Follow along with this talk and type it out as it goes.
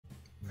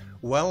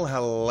Well,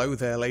 hello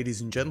there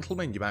ladies and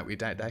gentlemen, you're back with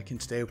Deck, and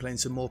today we're playing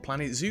some more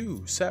Planet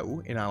Zoo.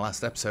 So, in our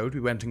last episode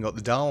we went and got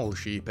the dial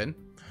sheep in.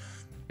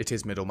 It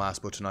is middle mouse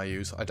button I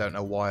use. I don't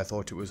know why I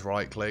thought it was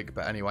right click,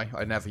 but anyway,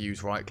 I never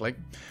use right click.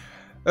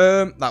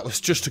 That was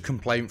just a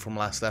complaint from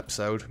last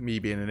episode, me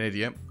being an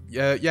idiot.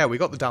 Yeah, we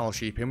got the dial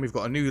sheep in, we've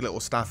got a new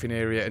little staffing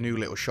area, a new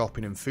little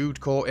shopping and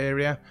food court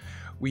area.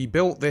 We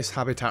built this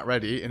habitat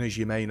ready, and as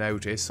you may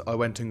notice, I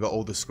went and got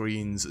all the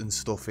screens and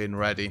stuff in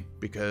ready,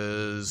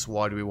 because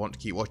why do we want to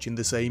keep watching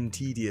the same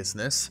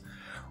tediousness?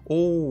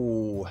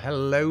 Oh,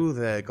 hello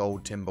there,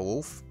 Gold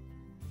Timberwolf.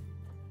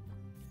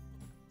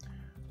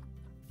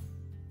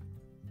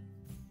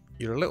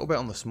 You're a little bit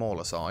on the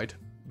smaller side,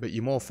 but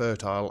you're more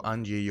fertile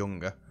and you're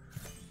younger.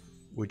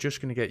 We're just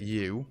going to get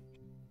you,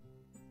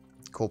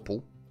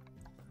 couple,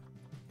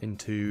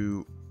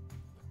 into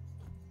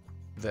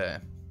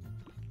there.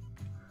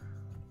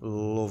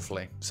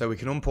 Lovely. So we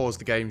can unpause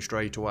the game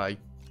straight away.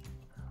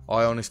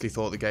 I honestly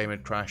thought the game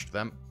had crashed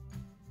then.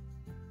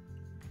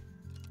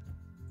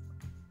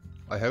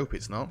 I hope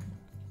it's not.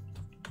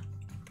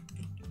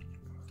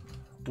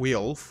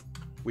 Weolf.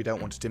 We don't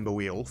want a timber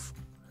weolf.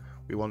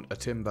 We want a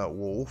timber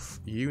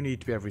wolf. You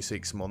need to be every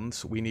 6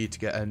 months. We need to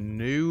get a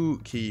new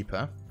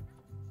keeper.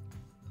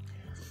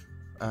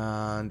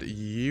 And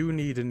you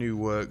need a new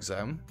work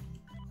zone.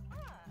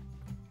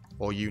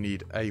 Or you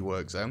need a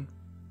work zone.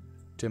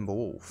 Timber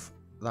wolf.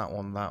 That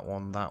one, that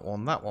one, that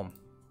one, that one.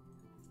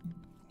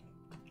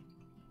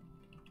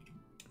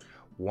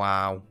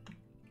 Wow.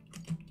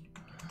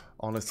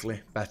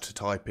 Honestly, better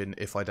typing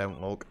if I don't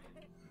look.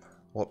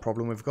 What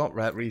problem we've got?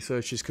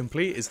 Research is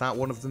complete. Is that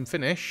one of them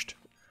finished?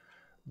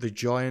 The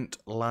giant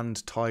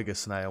land tiger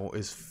snail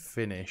is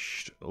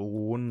finished.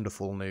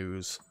 Wonderful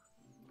news.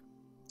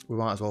 We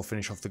might as well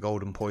finish off the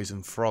golden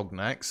poison frog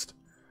next.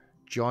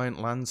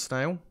 Giant land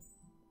snail.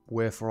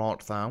 Wherefore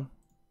art thou?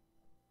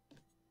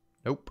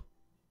 Nope.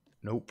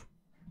 Nope.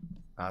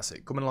 That's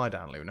it. Come and lie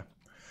down, Luna.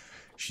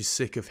 She's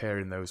sick of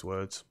hearing those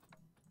words.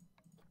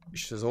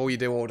 She says, all you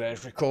do all day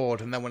is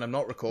record, and then when I'm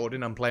not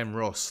recording, I'm playing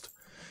Rust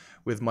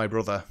with my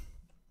brother.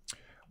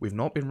 We've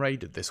not been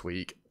raided this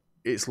week.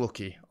 It's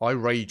lucky. I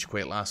rage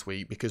quit last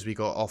week because we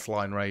got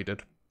offline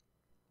raided.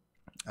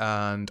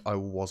 And I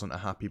wasn't a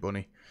happy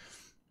bunny.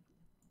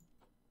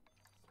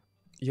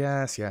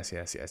 Yes.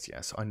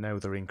 I know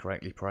they're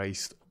incorrectly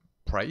placed.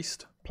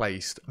 Placed?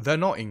 They're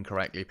not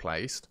incorrectly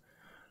placed.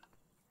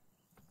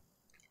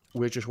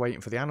 We're just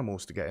waiting for the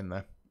animals to get in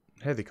there.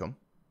 Here they come.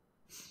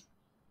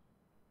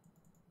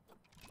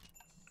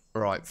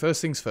 Right, first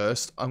things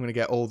first, I'm going to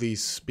get all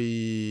these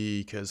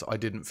speakers I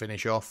didn't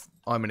finish off.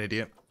 I'm an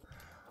idiot.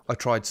 I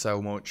tried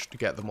so much to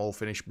get them all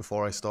finished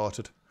before I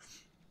started.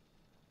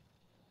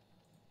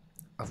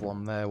 I've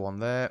one there, one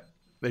there.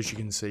 As you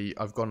can see,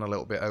 I've gone a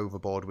little bit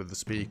overboard with the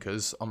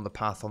speakers on the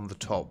path on the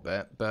top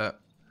bit,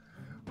 but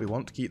we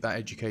want to keep that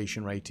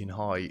education rating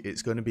high.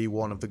 It's going to be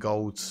one of the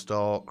gold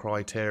star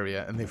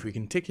criteria, and if we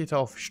can tick it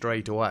off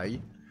straight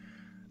away,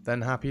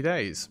 then happy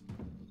days.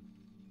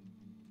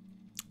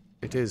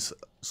 It is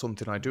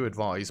something I do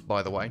advise,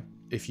 by the way,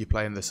 if you're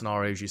playing the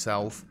scenarios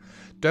yourself.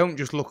 Don't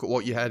just look at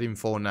what you're heading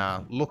for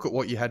now. Look at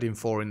what you're heading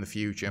for in the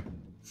future.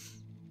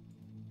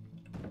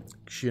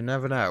 Because you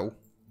never know.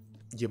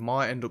 You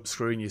might end up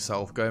screwing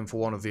yourself going for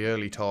one of the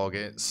early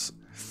targets,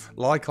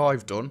 like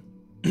I've done.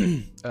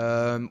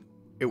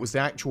 It was the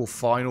actual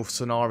final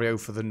scenario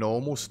for the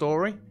normal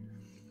story,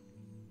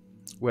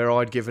 where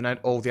I'd given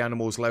all the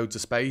animals loads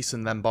of space,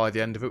 and then by the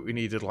end of it we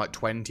needed like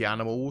 20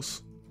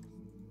 animals,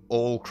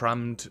 all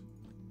crammed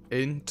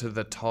into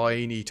the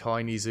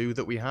tiny zoo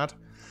that we had.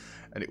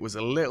 And it was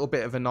a little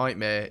bit of a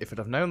nightmare. If I'd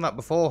have known that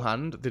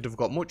beforehand, they'd have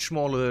got much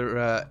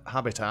smaller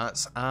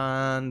habitats,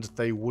 and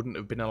they wouldn't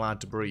have been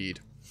allowed to breed.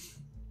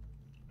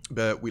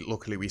 But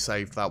luckily we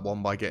saved that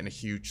one by getting a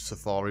huge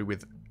safari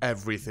with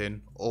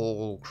everything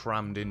all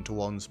crammed into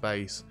one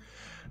space.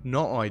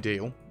 Not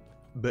ideal,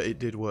 but it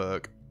did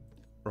work.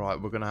 Right,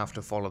 we're going to have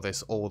to follow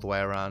this all the way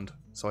around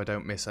so I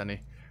don't miss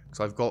any. Because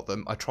I've got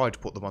them. I tried to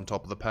put them on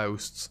top of the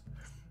posts.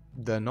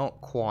 They're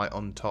not quite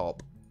on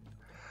top.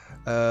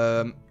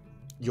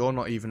 You're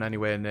not even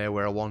anywhere near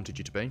where I wanted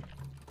you to be.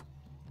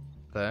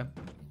 There.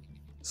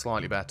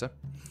 Slightly better.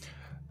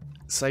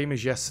 Same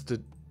as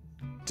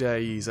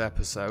yesterday's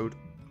episode.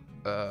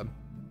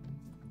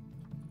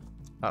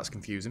 That's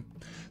confusing.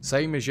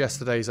 Same as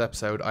yesterday's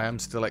episode, I am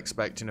still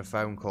expecting a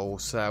phone call,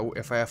 so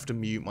if I have to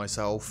mute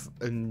myself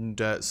and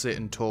sit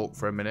and talk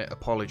for a minute,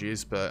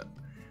 apologies, but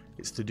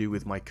it's to do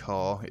with my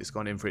car. It's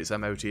gone in for its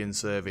MOT and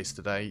service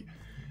today.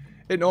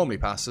 It normally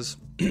passes.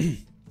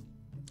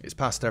 It's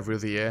passed every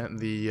other year.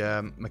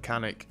 The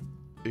mechanic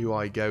who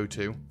I go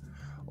to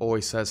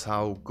always says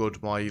how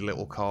good my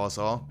little cars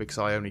are, because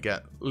I only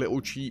get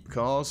little cheap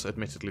cars.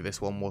 Admittedly,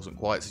 this one wasn't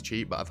quite so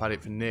cheap, but I've had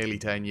it for nearly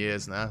 10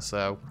 years now,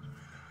 so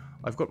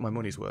I've got my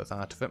money's worth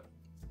out of it.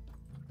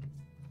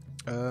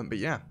 But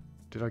yeah,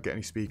 did I get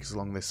any speakers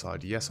along this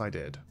side? Yes, I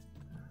did.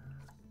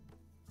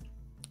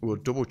 We'll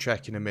double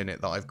check in a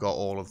minute that I've got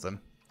all of them.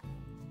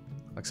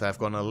 Like I say, I've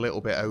gone a little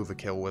bit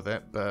overkill with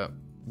it, but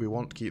We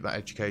want to keep that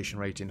education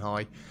rating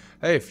high.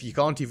 Hey, if you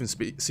can't even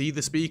see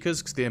the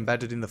speakers because they're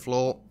embedded in the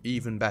floor,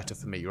 even better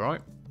for me,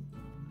 right?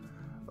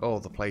 Oh,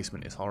 the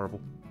placement is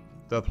horrible.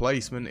 The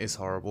placement is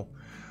horrible.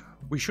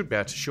 We should be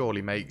able to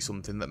surely make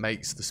something that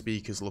makes the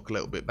speakers look a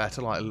little bit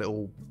better, like a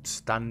little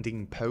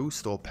standing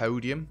post or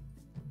podium.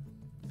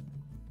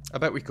 I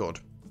bet we could.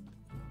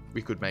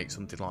 We could make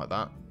something like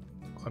that.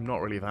 I'm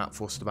not really that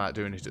fussed about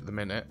doing it at the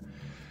minute.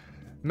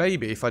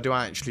 Maybe if I do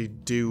actually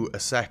do a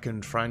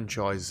second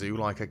franchise zoo,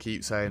 like I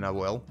keep saying I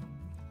will,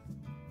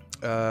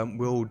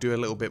 we'll do a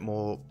little bit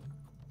more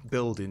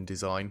building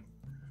design.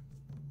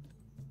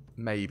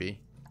 Maybe.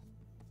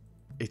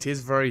 It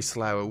is very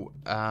slow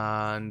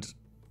and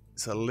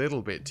it's a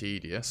little bit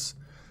tedious,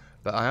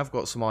 but I have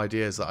got some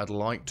ideas that I'd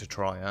like to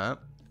try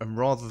out. And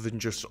rather than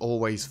just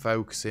always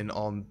focusing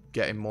on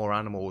getting more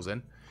animals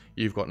in,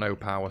 you've got no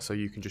power, so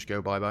you can just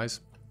go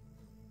bye-byes.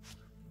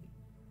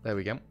 There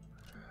we go.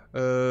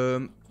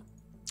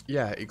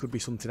 Yeah, it could be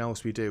something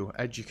else we do.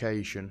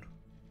 Education.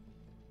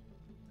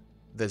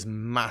 There's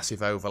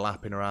massive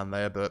overlapping around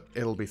there, but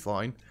it'll be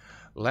fine.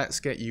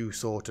 Let's get you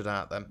sorted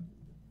out then.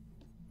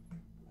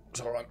 It's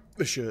alright.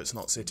 The shirt's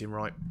not sitting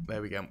right.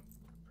 There we go.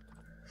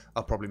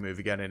 I'll probably move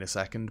again in a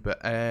second,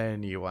 but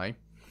anyway.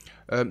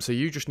 So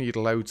you just need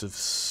loads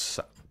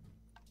of...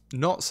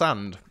 Not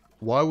sand.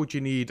 Why would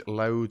you need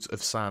loads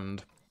of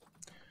sand?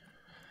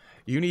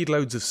 You need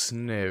loads of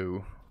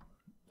snow.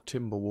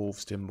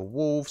 Timberwolves,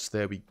 Timberwolves.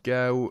 There we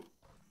go.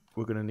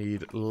 We're going to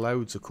need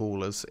loads of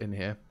coolers in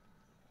here.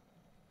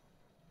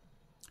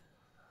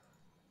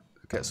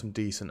 Get some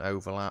decent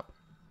overlap.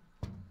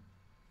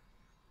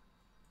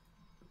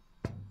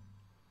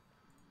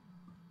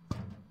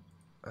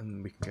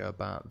 And we can go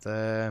about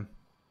there.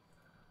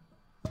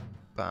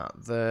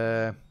 About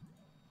there.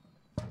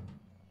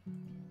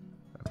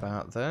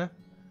 About there.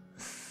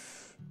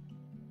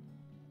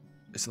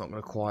 It's not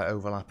going to quite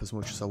overlap as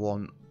much as I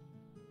want.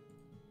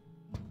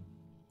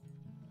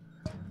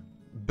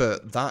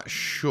 But that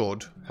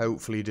should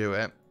hopefully do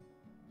it.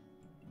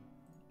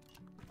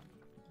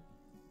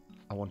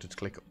 I wanted to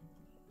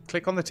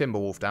click on the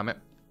Timberwolf, damn it.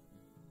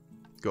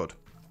 Good.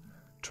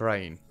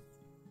 Terrain.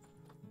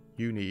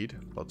 You need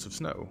lots of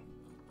snow.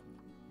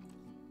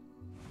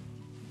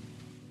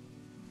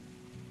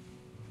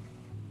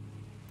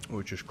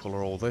 We'll just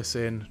colour all this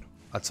in.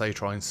 I'd say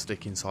try and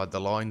stick inside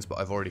the lines, but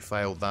I've already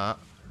failed that.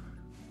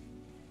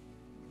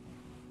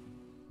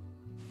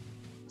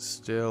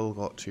 Still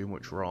got too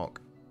much rock.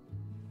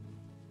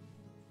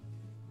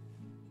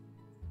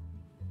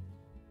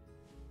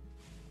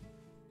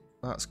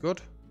 That's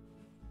good.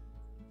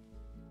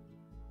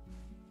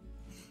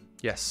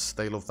 Yes,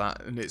 they love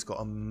that, and it's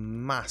got a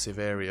massive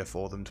area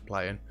for them to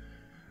play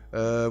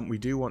in. We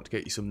do want to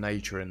get you some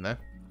nature in there.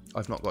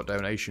 I've not got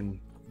donation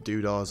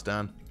doodahs,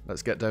 Dan.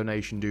 Let's get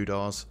donation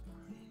doodahs.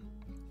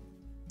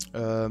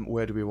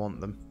 Where do we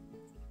want them?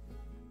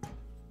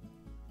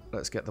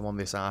 Let's get them on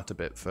this art a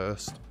bit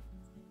first.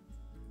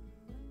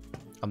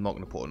 I'm not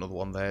going to put another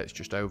one there, it's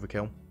just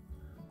overkill.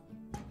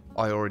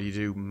 I already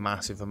do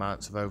massive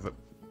amounts of over...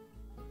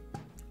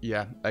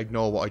 Yeah,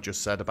 ignore what I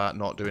just said about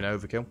not doing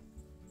overkill.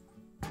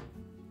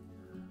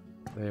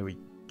 There we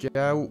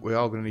go. We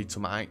are going to need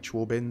some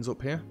actual bins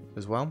up here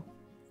as well.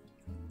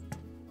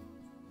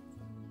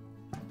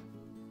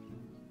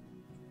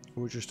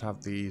 We'll just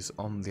have these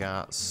on the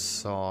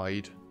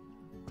outside.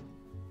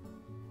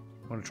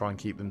 I want to try and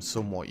keep them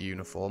somewhat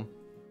uniform.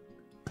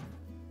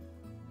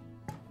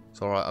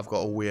 It's alright, I've got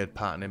a weird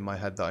pattern in my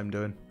head that I'm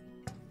doing.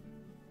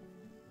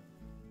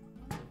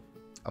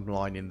 I'm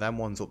lining them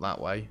ones up that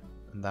way,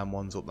 and them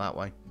ones up that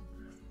way.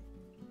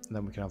 And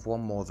then we can have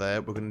one more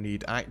there. We're going to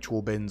need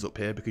actual bins up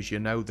here because you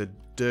know the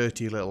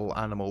dirty little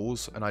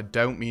animals, and I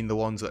don't mean the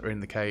ones that are in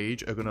the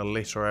cage, are going to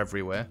litter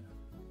everywhere.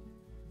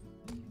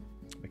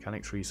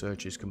 Mechanics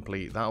research is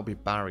complete. That'll be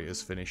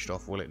barriers finished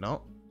off, will it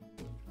not?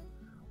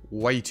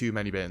 Way too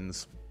many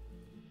bins.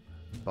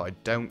 But I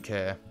don't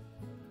care.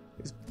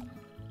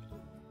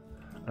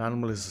 An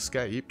animal has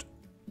escaped.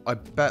 I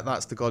bet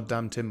that's the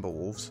goddamn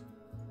Timberwolves.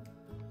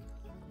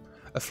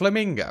 A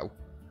flamingo?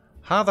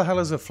 How the hell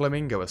has a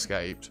flamingo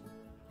escaped?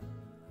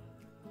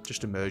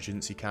 Just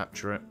emergency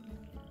capture it.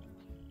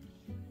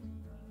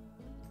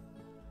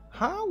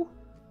 How?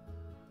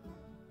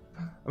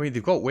 I mean,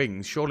 they've got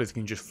wings. Surely they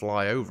can just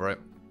fly over it.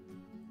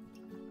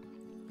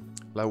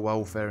 Low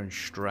welfare and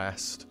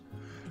stressed.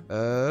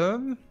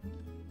 By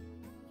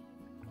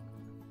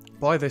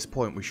this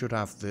point, we should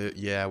have the...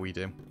 Yeah, we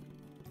do.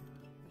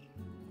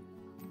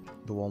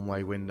 The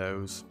one-way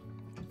windows.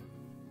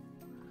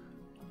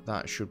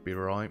 That should be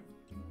right.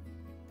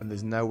 And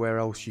there's nowhere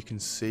else you can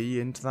see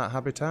into that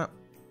habitat.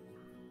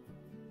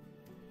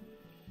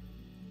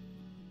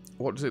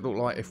 What does it look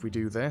like if we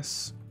do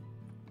this?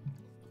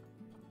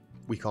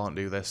 We can't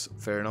do this.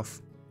 Fair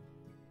enough.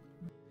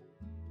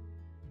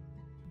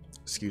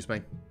 Excuse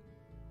me.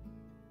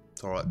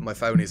 It's alright. My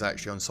phone is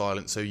actually on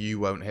silent, so you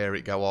won't hear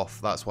it go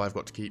off. That's why I've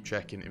got to keep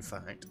checking, in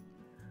fact.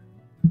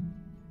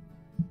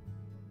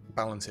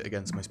 Balance it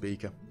against my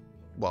speaker.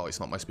 Well, it's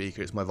not my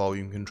speaker, it's my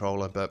volume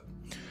controller, but...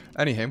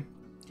 Anyhow,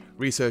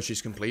 Research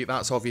is complete.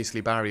 That's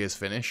obviously barriers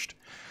finished.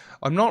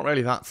 I'm not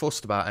really that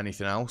fussed about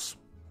anything else.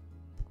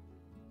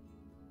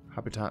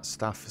 Habitat,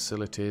 staff,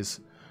 facilities.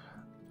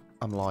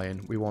 I'm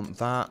lying. We want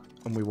that,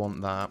 and we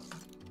want that.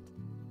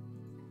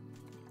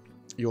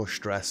 You're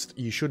stressed.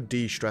 You should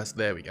de-stress.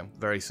 There we go.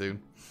 Very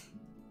soon.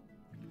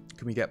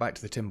 Can we get back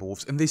to the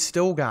Timberwolves? And there's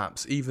still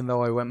gaps, even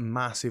though I went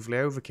massively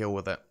overkill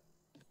with it.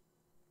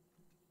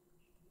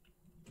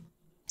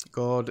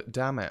 God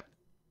damn it.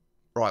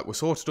 Right, we're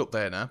sorted up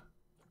there now.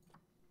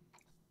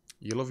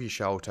 You love your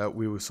shelter.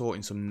 We were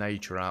sorting some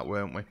nature out,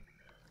 weren't we?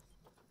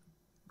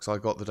 Because I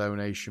got the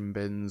donation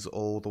bins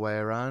all the way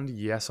around.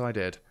 Yes, I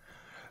did.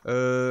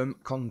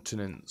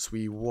 Continents.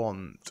 We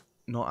want,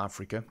 not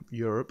Africa,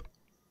 Europe,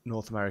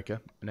 North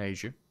America, and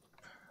Asia.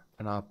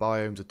 And our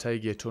biomes are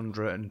Taiga,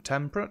 Tundra, and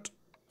Temperate.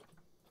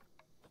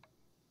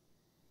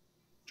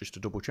 Just to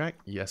double check.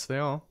 Yes, they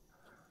are.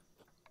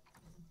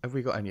 Have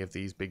we got any of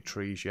these big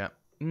trees yet?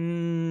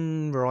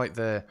 Right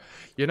there.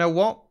 You know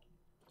what?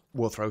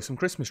 We'll throw some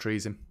Christmas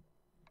trees in.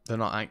 They're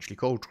not actually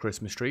called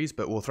Christmas trees,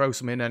 but we'll throw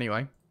some in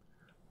anyway.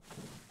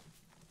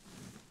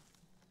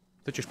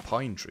 They're just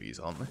pine trees,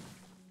 aren't they?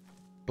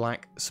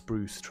 Black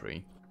spruce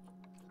tree.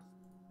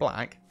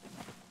 Black?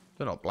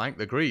 They're not black,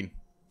 they're green.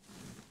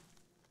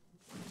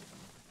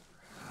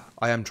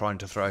 I am trying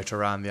to throw it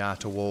around the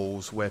outer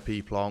walls where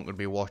people aren't going to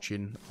be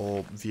watching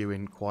or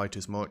viewing quite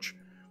as much.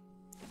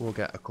 We'll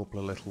get a couple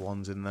of little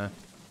ones in there.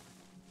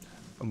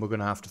 And we're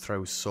going to have to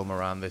throw some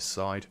around this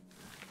side.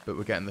 But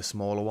we're getting the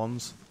smaller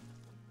ones.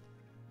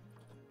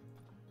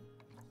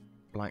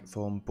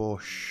 Blackthorn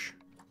bush.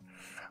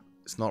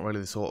 It's not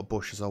really the sort of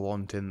bushes I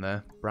want in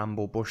there.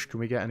 Bramble bush.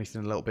 Can we get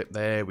anything a little bit...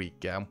 There we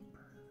go. A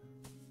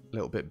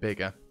little bit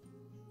bigger.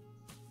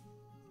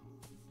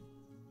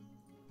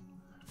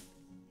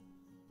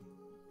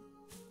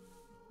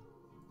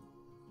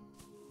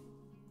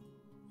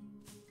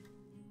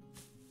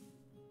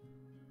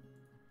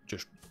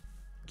 Just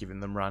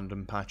giving them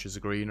random patches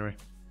of greenery.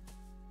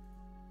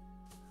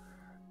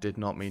 Did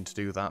not mean to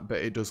do that, but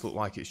it does look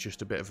like it's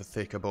just a bit of a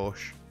thicker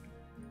bush.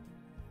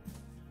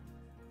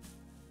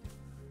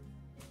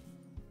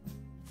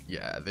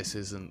 Yeah, this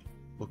isn't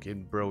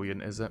looking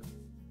brilliant, is it?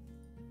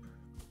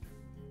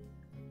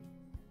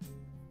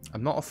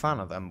 I'm not a fan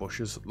of them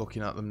bushes,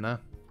 looking at them now.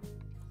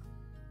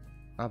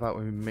 How about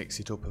we mix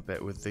it up a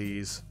bit with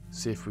these,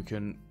 see if we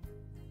can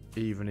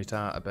even it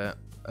out a bit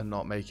and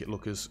not make it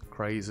look as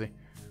crazy.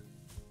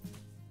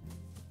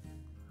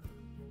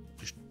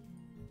 Just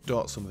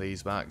dot some of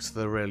these back so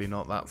they're really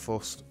not that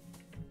fussed.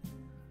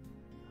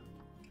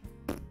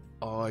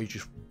 I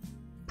just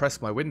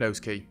pressed my Windows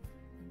key.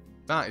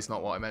 That is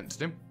not what I meant to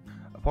do.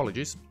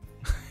 Apologies.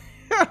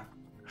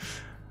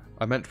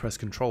 I meant to press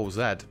Control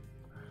Z.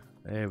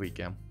 There we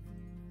go.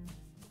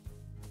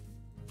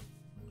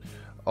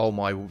 Oh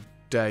my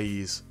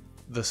days.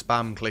 The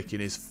spam clicking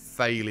is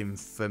failing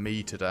for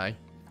me today.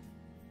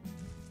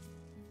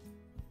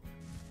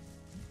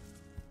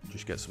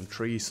 Just get some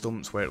tree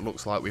stumps where it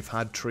looks like we've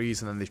had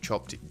trees and then they've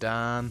chopped it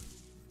down.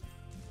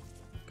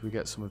 Can we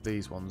get some of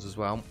these ones as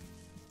well?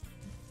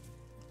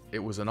 It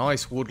was a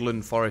nice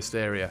woodland forest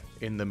area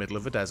in the middle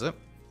of a desert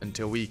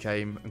until we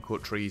came and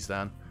cut trees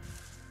down.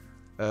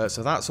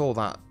 So that's all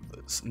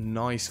that's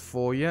nice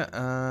for you.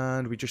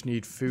 And we just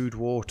need food,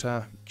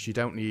 water, because you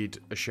don't need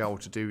a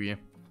shelter, do you?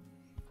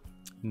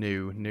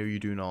 No, you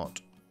do not.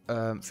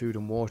 Food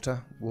and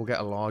water. We'll get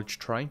a large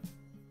tray.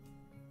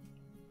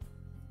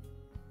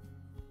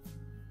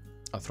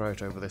 I'll throw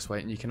it over this way,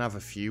 and you can have a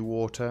few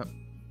water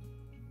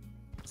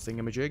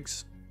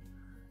thingamajigs,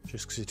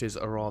 just because it is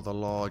a rather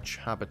large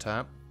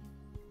habitat.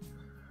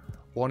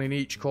 One in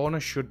each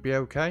corner should be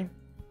okay.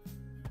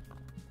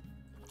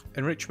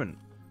 Enrichment.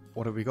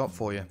 What have we got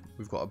for you?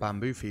 We've got a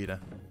bamboo feeder.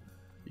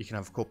 You can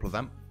have a couple of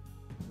them.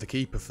 The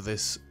keeper for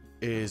this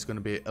is going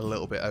to be a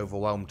little bit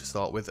overwhelmed to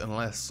start with,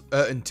 unless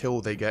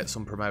until they get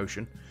some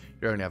promotion.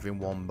 You're only having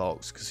one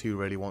box, because who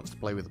really wants to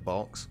play with a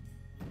box?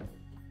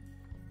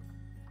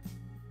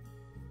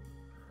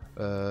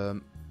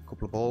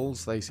 Couple of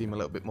balls, they seem a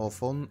little bit more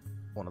fun.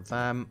 One of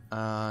them,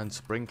 and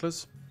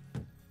sprinklers.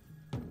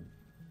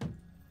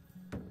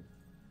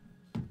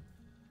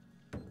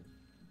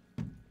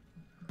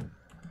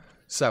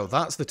 So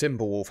that's the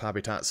Timberwolf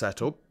habitat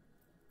setup,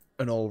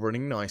 and all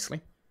running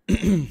nicely.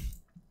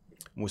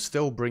 We're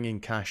still bringing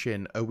cash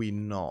in, are we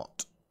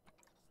not?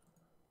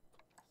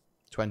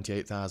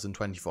 28,000,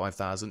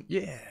 25,000,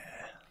 yeah.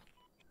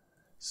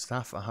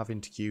 Staff are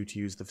having to queue to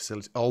use the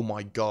facility. Oh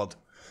my god.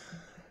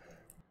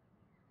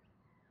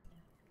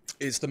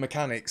 It's the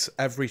mechanics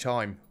every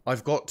time.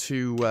 I've got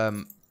two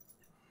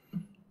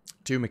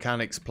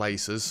mechanics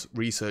places,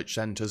 research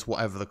centres,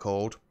 whatever they're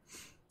called,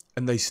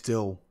 and they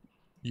still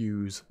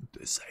use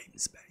the same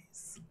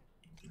space.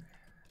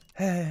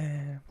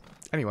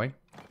 Anyway,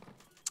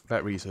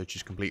 vet research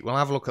is complete. We'll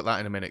have a look at that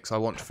in a minute, because I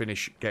want to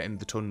finish getting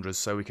the tundras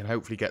so we can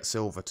hopefully get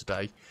silver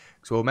today.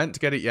 So we were meant to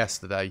get it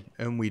yesterday,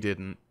 and we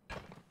didn't.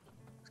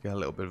 Let's get a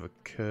little bit of a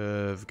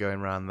curve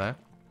going around there.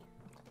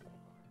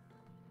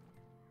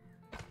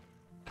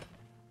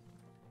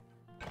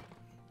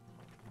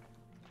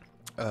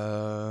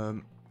 Yeah,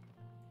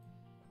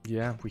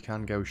 we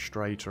can go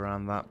straight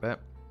around that bit.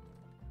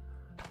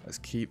 Let's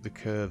keep the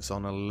curves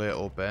on a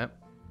little bit.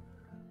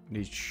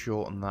 Need to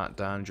shorten that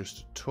down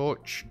just a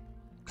touch,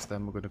 because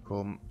then we're going to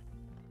come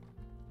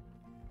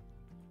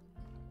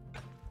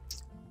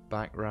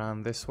back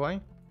round this way.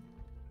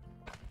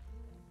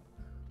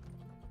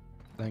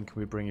 Then can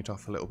we bring it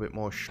off a little bit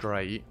more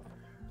straight?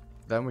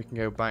 Then we can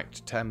go back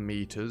to 10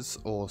 meters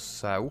or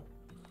so.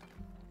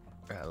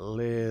 A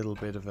little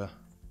bit of a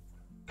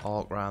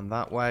arc round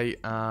that way,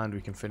 and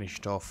we can finish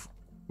it off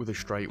with a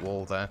straight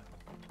wall there.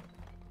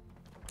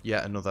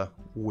 Yet another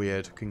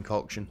weird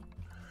concoction.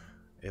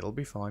 It'll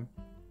be fine.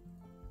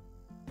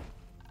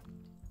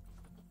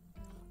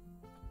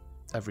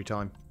 Every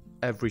time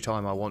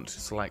I want to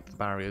select the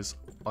barriers,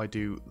 I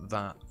do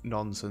that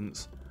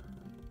nonsense.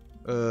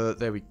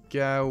 There we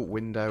go.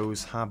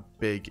 Windows. How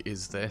big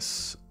is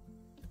this?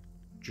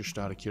 Just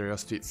out of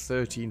curiosity, it's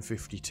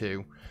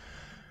 1352.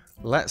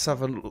 Let's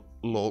have a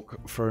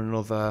look for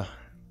another.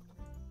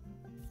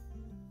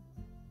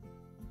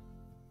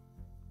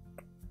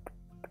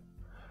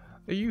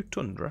 Are you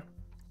Tundra?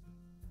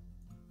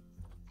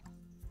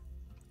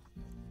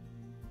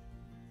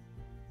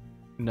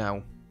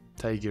 No.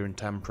 Taiga and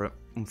Temperate.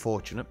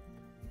 Unfortunate.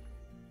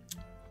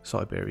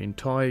 Siberian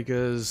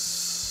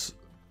Tigers.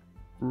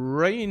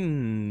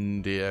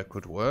 Reindeer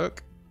could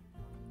work.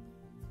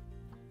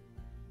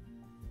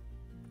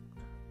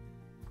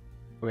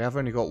 We have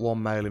only got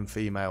one male and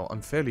female.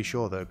 I'm fairly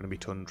sure they're going to be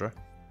Tundra.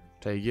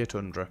 Taiga,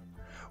 Tundra.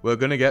 We're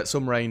going to get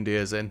some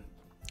reindeers in.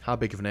 How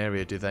big of an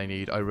area do they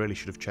need? I really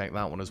should have checked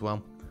that one as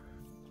well.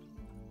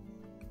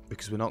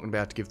 Because we're not going to be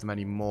able to give them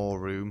any more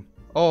room.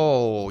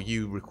 Oh,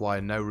 you require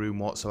no room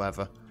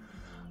whatsoever.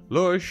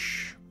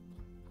 Lush.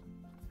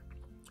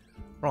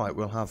 Right,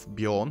 we'll have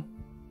Bjorn.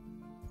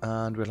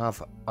 And we'll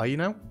have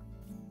Aino.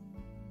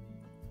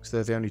 So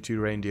they're the only two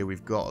reindeer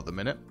we've got at the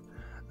minute.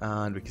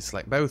 And we can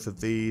select both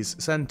of these.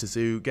 Send to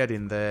zoo, get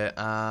in there.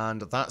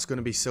 And that's going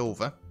to be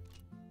silver.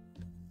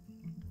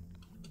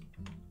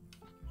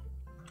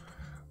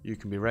 You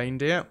can be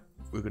reindeer.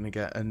 We're going to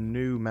get a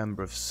new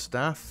member of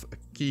staff. A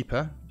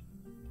keeper.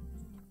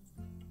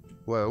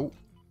 Whoa.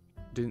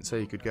 Didn't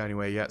say you could go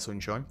anywhere yet,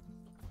 sunshine.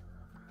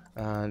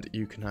 And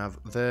you can have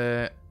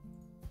there.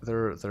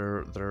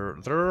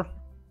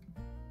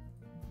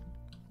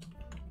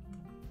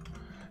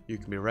 You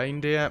can be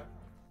reindeer.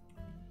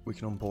 We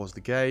can unpause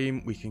the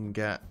game. We can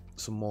get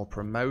some more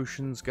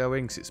promotions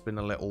going, because it's been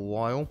a little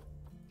while.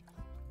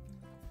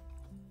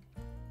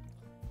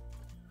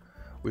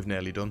 We've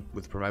nearly done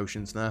with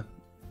promotions now.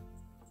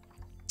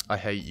 I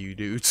hate you,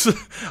 dudes.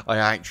 I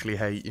actually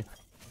hate you.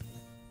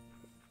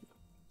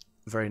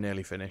 Very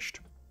nearly finished.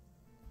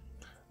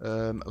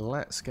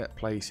 Let's get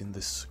placing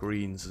the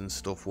screens and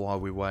stuff while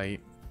we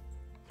wait.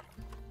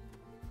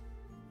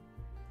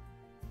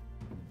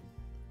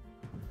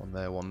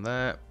 One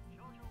there.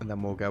 And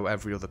then we'll go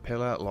every other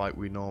pillar like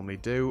we normally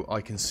do.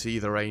 I can see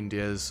the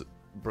reindeers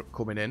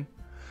coming in.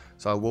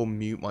 So I will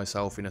mute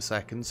myself in a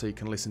second so you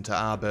can listen to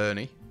our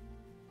Bernie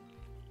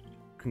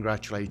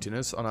congratulating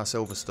us on our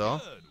silver star.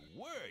 Good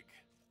work!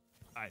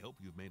 I hope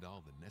you've made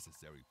all the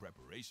necessary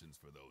preparations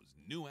for those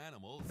new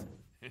animals.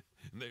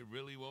 They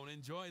really won't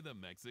enjoy the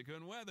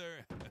Mexican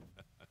weather.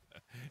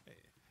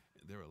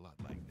 They're a lot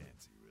like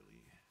Nancy,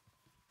 really.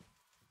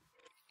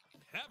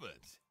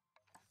 Heavens!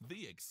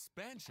 The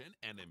expansion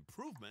and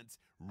improvements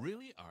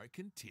really are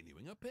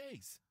continuing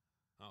apace.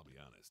 I'll be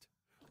honest,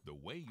 the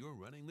way you're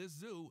running this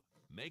zoo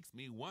makes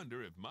me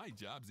wonder if my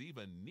job's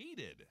even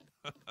needed.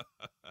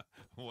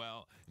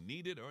 Well,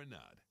 needed or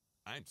not,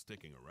 I'm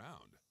sticking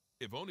around,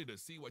 if only to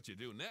see what you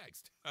do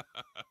next.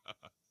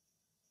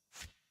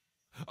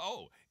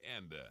 Oh,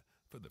 and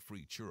for the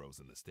free churros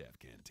in the staff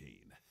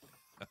canteen.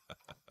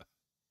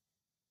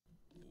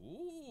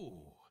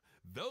 Ooh,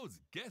 those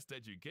guest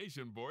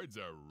education boards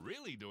are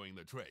really doing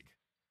the trick.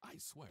 I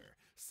swear,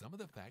 some of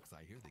the facts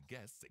I hear the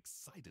guests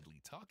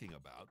excitedly talking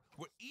about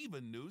were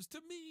even news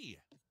to me.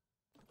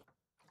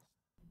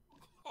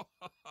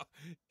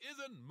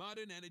 Isn't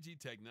modern energy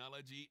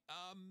technology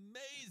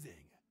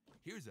amazing?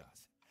 Here's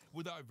us,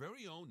 with our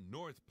very own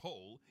North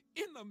Pole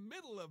in the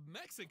middle of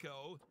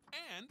Mexico,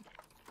 and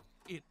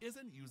it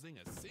isn't using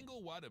a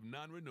single watt of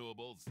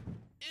non-renewables.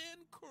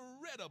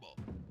 Incredible!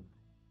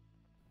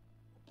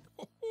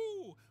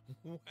 Oh,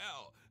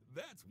 well,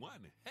 that's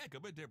one heck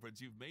of a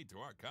difference you've made to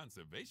our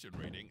conservation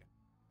rating.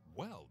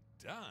 Well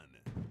done.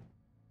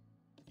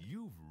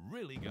 You've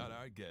really got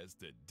our guests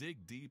to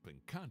dig deep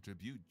and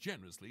contribute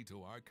generously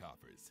to our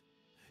coffers.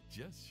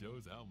 Just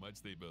shows how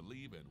much they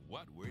believe in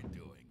what we're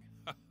doing.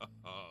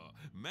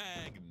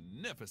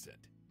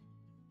 Magnificent.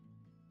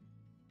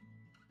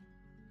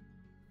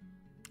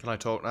 Can I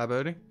talk now,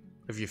 Bernie?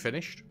 Have you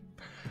finished?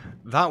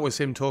 That was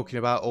him talking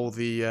about all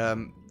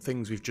the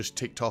things we've just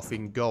ticked off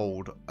in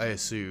gold, I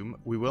assume.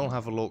 We will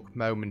have a look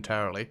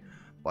momentarily,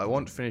 but I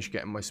want to finish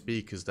getting my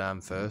speakers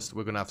down first.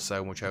 We're going to have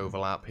so much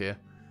overlap here.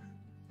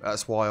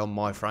 That's why on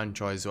my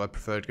franchise I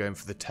preferred going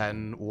for the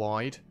 10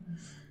 wide.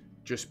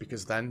 Just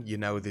because then you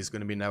know there's going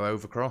to be no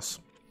overcross.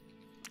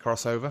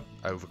 Crossover?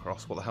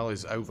 Overcross. What the hell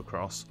is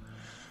overcross?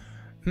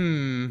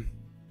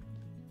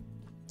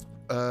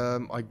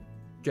 I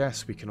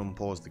guess we can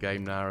unpause the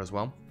game now as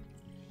well.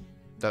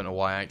 Don't know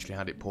why I actually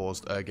had it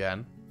paused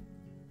again.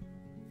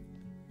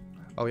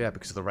 Oh yeah,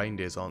 because the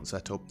reindeers aren't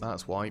set up.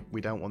 That's why.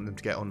 We don't want them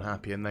to get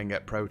unhappy and then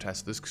get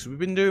protesters, because we've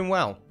been doing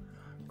well.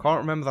 Can't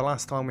remember the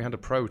last time we had a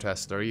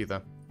protester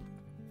either.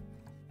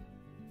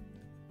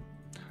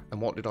 And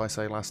what did I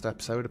say last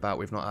episode about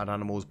we've not had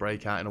animals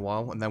break out in a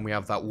while? And then we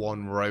have that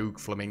one rogue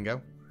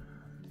flamingo.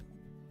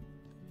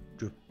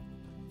 Just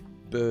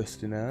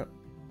bursting out.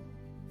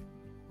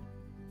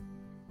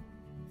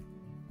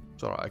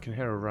 It's alright, I can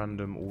hear a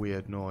random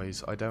weird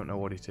noise. I don't know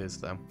what it is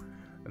though.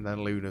 And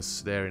then Luna's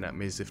staring at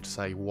me as if to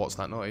say, what's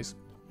that noise?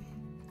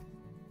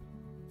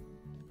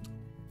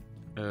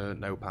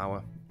 No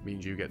power.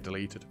 Means you get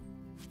deleted.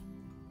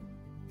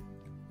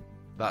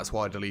 That's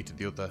why I deleted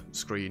the other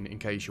screen, in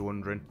case you're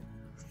wondering.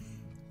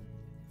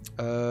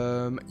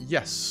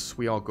 Yes,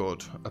 we are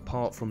good.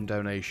 Apart from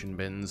donation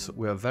bins,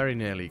 we are very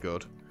nearly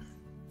good.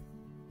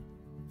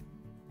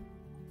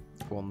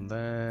 One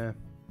there.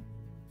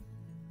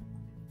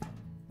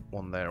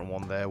 One there and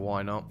one there,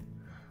 why not?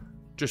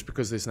 Just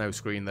because there's no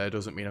screen there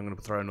doesn't mean I'm going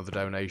to throw another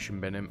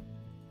donation bin in.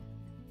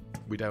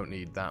 We don't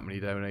need that many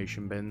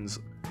donation bins.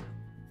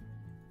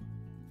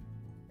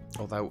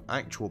 Although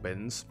actual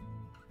bins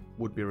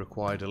would be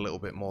required a little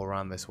bit more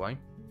around this way.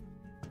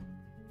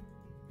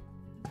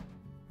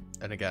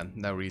 And again,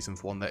 no reason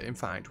for one there. In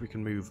fact, we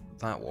can move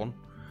that one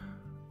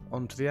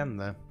onto the end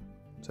there.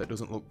 So it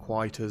doesn't look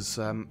quite as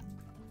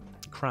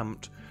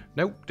cramped.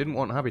 Nope, didn't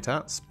want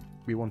habitats.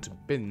 We wanted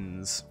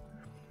bins.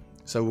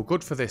 So we're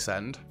good for this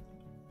end.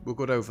 We're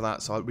good over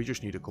that side. We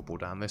just need a couple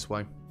down this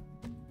way.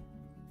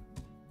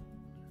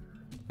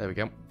 There we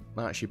go.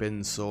 That's your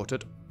bins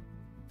sorted.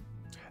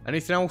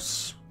 Anything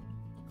else?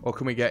 Or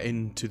can we get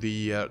into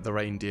the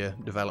reindeer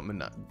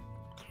development?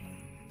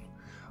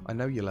 I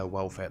know you're low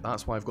welfare.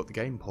 That's why I've got the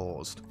game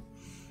paused.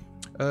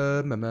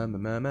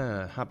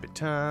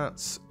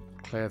 Habitats.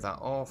 Clear that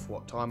off.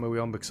 What time are we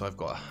on? Because I've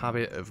got a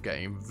habit of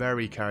getting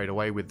very carried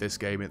away with this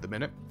game at the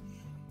minute.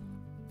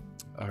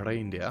 A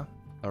reindeer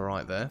are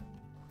right there.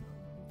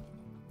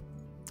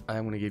 I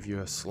am going to give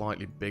you a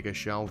slightly bigger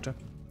shelter.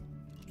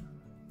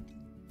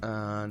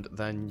 And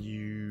then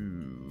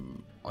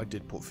you... I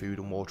did put food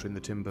and water in the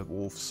timber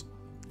wolf's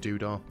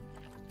doodah.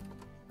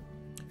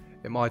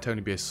 It might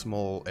only be a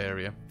small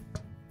area.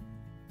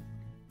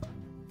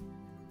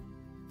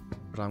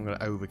 But I'm going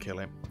to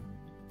overkill it.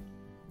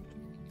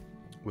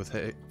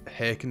 With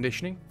hair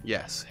conditioning?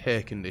 Yes,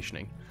 hair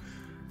conditioning.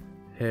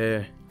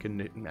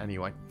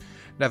 Anyway,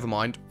 never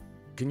mind.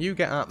 Can you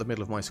get out the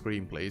middle of my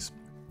screen, please?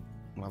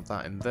 We'll have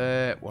that in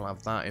there. We'll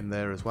have that in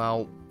there as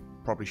well.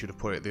 Probably should have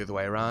put it the other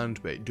way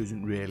around, but it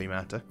doesn't really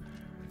matter.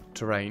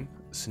 Terrain,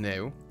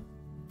 snow.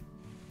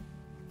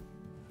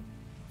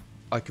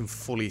 I can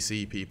fully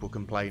see people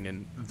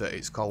complaining that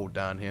it's cold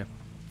down here.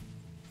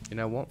 You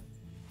know what?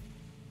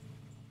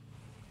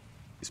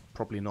 It's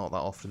probably not that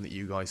often that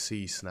you guys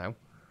see snow.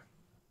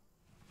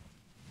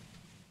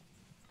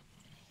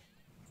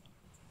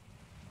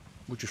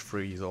 We'll just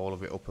freeze all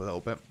of it up a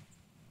little bit.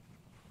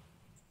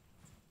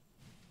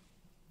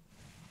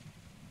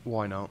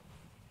 Why not?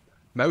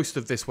 Most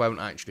of this won't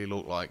actually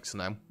look like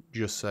snow,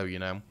 just so you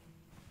know.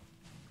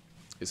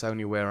 It's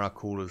only where our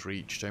coolers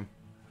reach to.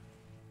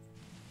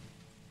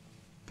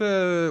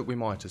 But we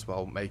might as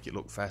well make it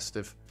look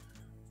festive.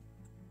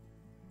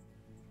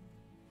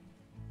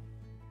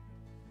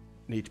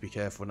 Need to be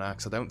careful now,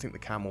 because I don't think the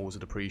camels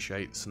would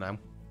appreciate the snow.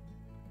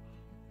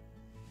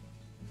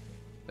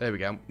 There we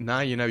go. Now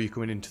you know you're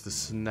coming into the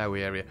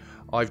snowy area.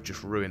 I've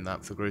just ruined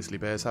that for grizzly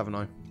bears, haven't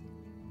I?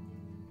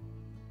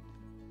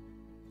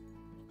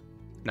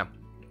 No.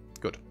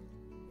 Good.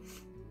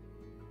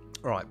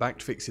 Alright, back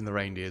to fixing the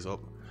reindeers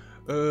up.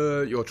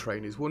 Your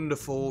train is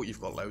wonderful.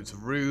 You've got loads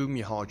of room.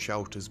 Your hard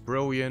shelter's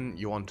brilliant.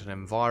 You want an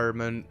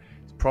environment.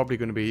 It's probably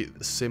going to be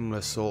a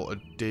similar sort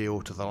of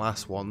deal to the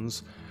last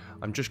ones.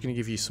 I'm just going to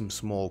give you some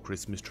small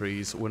Christmas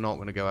trees. We're not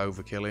going to go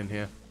overkill in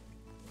here.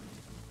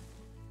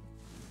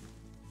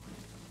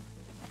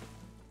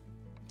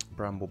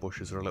 Bramble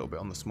bushes are a little bit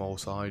on the small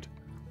side.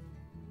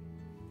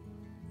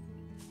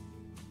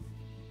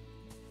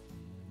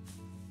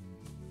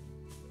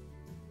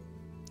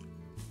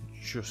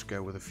 Just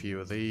go with a few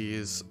of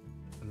these,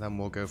 and then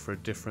we'll go for a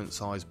different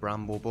size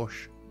bramble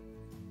bush.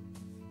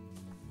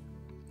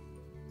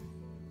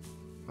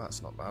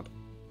 That's not bad.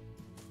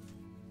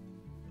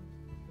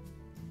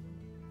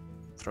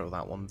 Throw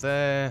that one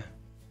there.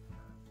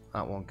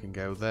 That one can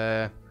go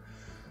there.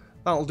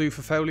 That'll do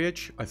for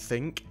foliage, I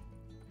think.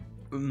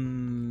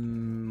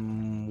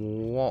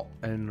 What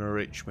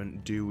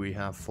enrichment do we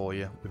have for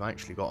you? We've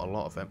actually got a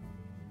lot of it.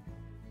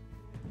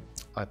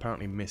 I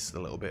apparently missed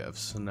a little bit of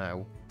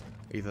snow.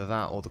 Either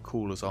that or the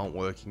coolers aren't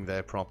working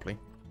there properly.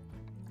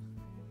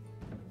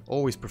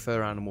 Always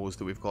prefer animals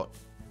that we've got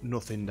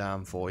nothing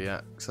down for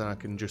yet, because then I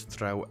can just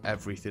throw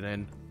everything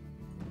in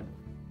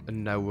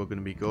and know we're going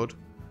to be good.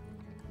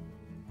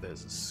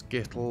 There's a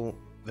skittle.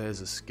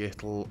 There's a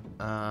Skittle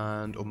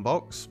and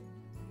unbox.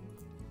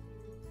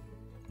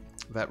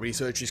 Vet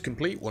research is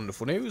complete.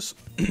 Wonderful news.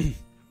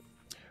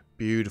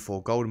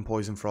 Beautiful. Golden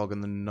Poison Frog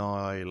and the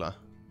Nyla.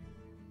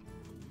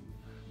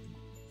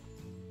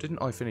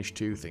 Didn't I finish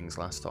 2 things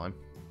last time?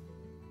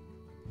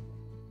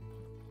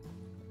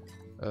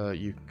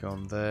 You can go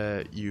on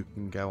there. You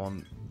can go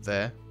on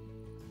there.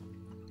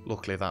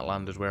 Luckily that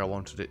landed where I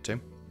wanted it to.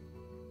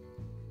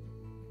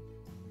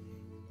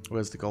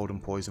 Where's the Golden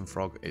Poison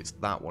Frog? It's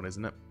that one,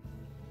 isn't it?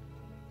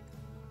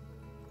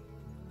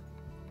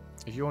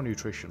 Is your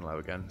nutrition low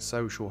again?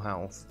 Social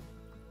health.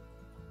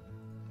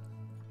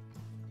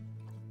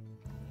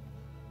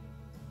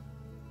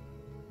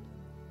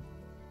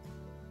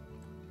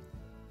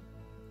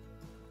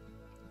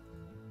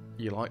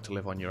 You like to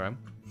live on your own.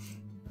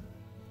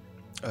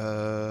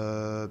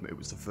 It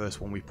was the first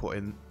one we put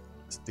in.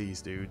 It's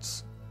these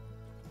dudes.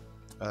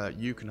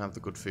 You can have the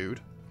good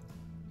food.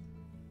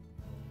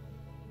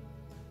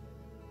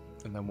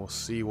 And then we'll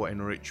see what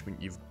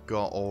enrichment you've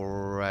got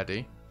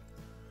already.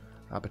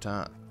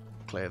 Habitat,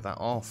 clear that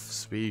off.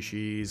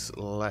 Species,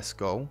 let's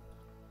go.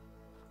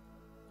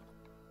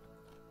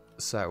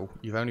 So,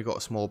 you've only got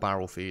a small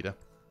barrel feeder.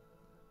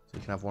 So you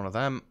can have one of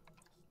them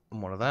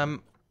and one of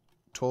them.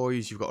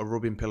 Toys, you've got a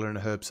rubbing pillar and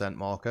a herb scent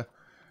marker.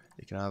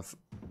 You can have...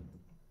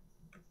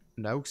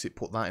 No, because it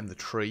put that in the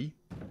tree.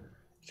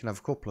 You can have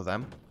a couple of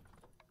them.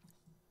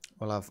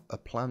 We'll have a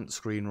plant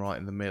screen right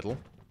in the middle.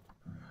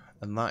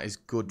 And that is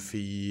good for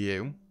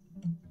you.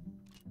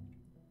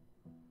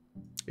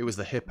 It was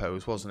the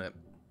hippos, wasn't it?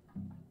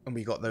 And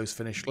we got those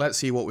finished. Let's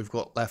see what we've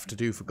got left to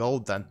do for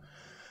gold then.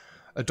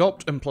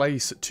 Adopt and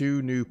place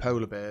 2 new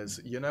polar bears.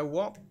 You know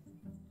what?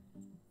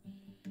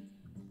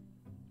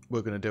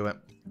 We're going to do it.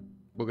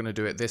 We're going to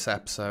do it this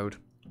episode.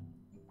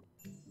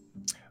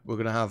 We're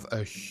going to have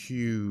a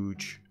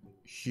huge,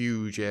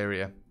 huge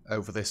area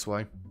over this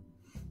way.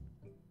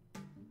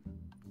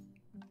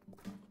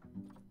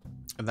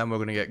 And then we're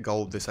going to get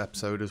gold this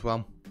episode as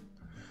well.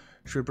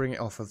 Should we bring it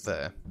off of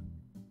there?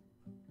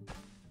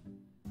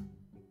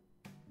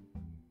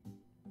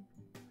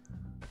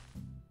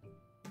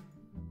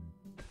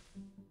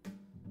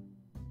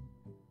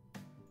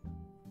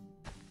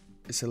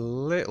 It's a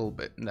little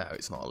bit... No,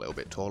 it's not a little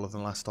bit taller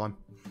than last time.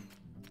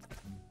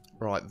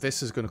 Right,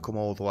 this is going to come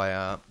all the way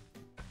out.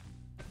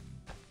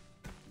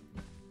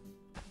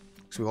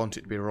 Because we want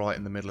it to be right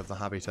in the middle of the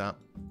habitat.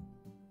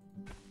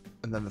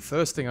 And then the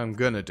first thing I'm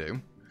going to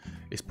do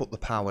is put the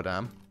power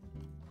down.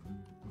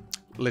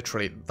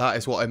 Literally, that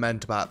is what I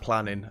meant about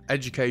planning.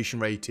 Education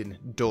rating,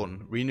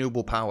 done.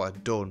 Renewable power,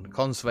 done.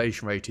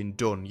 Conservation rating,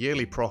 done.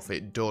 Yearly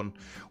profit, done.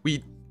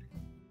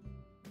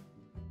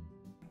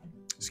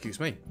 Excuse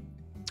me.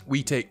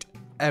 We ticked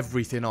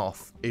everything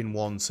off in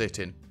one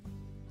sitting.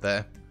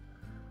 There.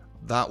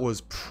 That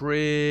was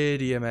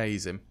pretty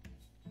amazing.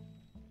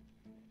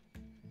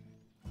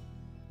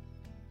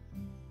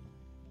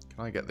 Can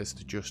I get this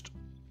to just...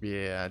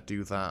 Yeah,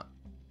 do that.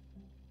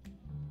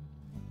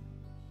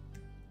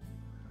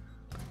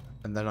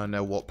 And then I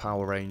know what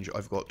power range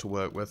I've got to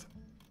work with.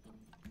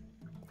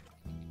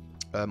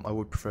 I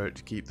would prefer it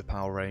to keep the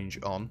power range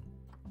on.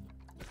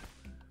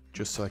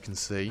 Just so I can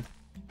see.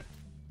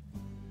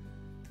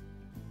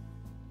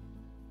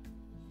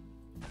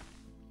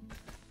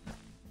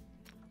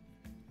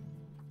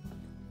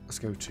 Let's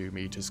go 2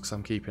 meters because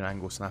I'm keeping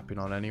angle snapping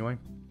on anyway.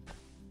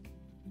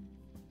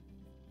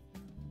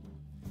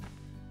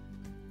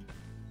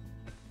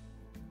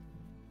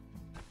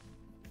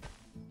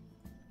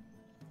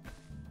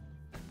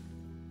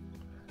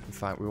 In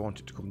fact, we want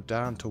it to come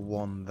down to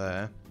 1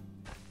 there.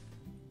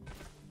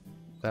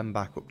 Then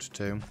back up to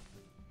 2.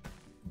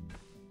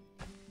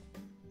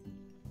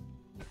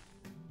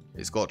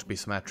 It's got to be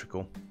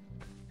symmetrical.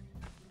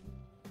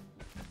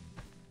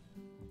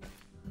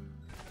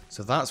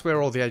 So that's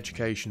where all the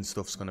education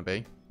stuff's going to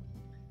be.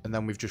 And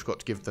then we've just got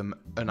to give them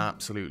an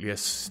absolutely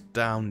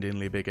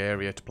astoundingly big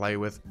area to play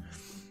with.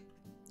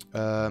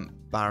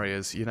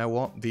 Barriers. You know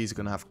what? These are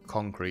going to have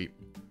concrete.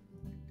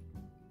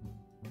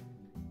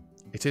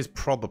 It is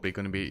probably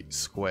going to be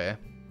square.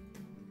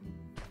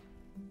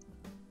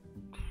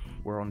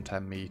 We're on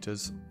 10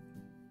 meters.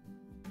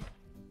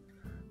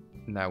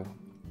 No.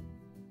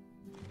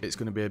 It's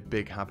going to be a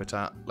big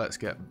habitat. Let's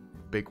get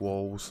big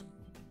walls.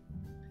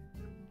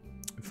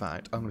 In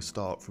fact, I'm going to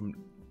start from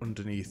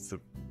underneath the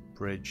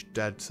bridge,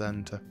 dead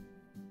center.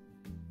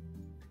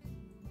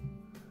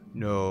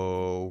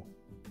 No.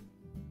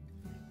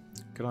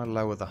 Can I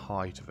lower the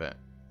height of it?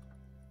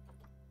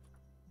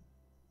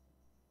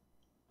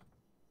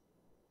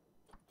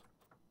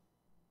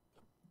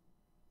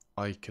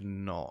 I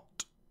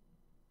cannot.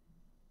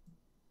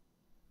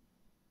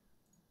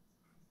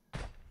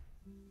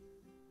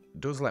 It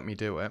does let me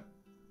do it.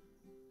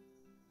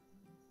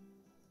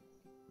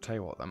 Tell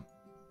you what then.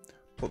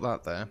 Put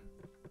that there.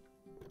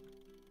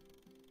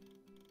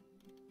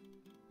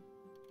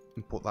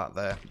 And put that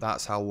there.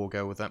 That's how we'll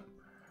go with it.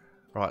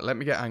 Right, let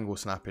me get angle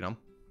snapping on.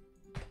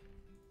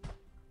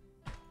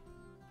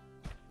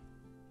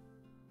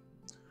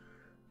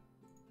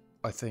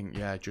 I think,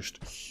 yeah,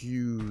 just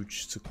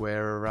huge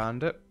square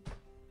around it.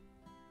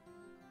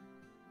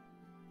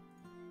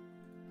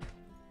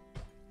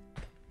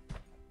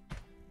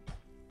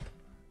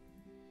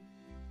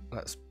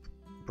 Let's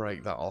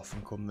break that off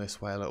and come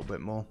this way a little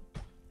bit more.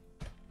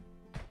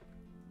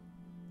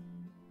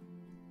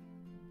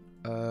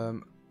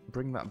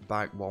 Bring that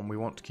back one. We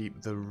want to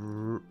keep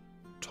the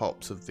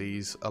tops of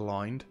these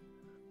aligned.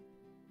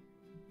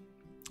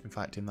 In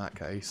fact, in that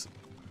case,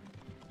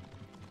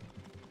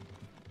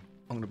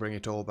 I'm going to bring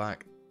it all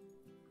back.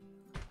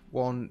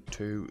 1,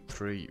 2,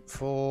 3,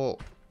 4.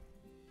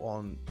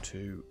 1,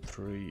 2,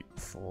 3,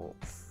 4,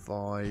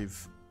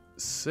 5,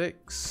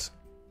 6.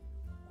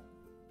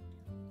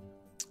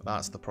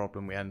 That's the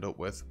problem we end up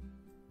with.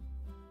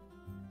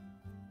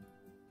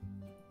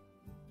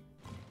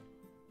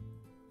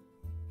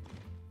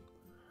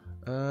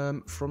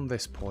 From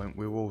this point,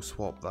 we will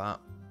swap that.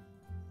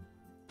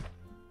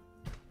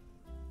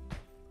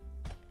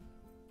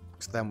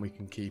 Because then we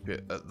can keep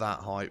it at that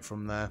height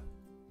from there.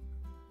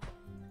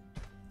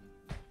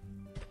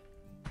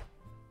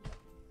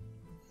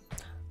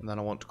 And then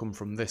I want to come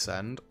from this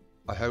end.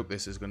 I hope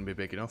this is going to be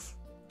big enough.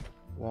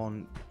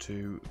 1,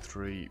 2,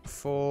 3,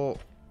 4.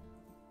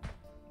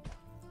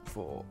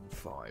 4,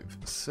 5,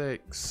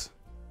 6.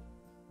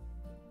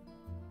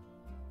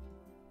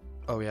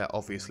 Oh yeah,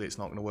 obviously it's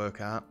not going to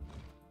work out.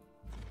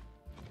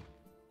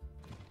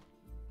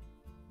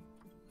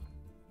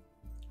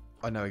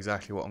 I know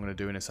exactly what I'm going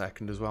to do in a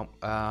second as well.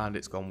 And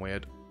it's gone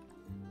weird.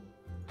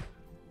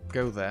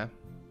 Go there.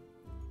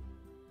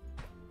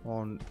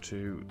 1,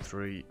 2,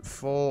 3,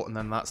 4. And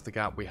then that's the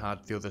gap we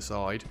had the other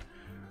side.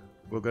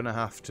 We're going to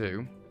have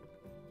to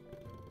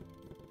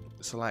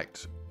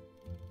select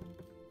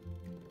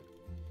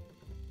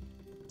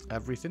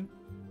everything.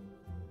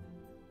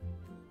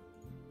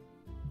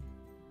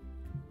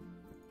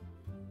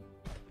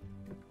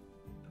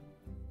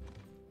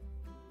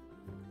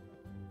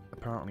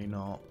 Apparently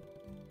not.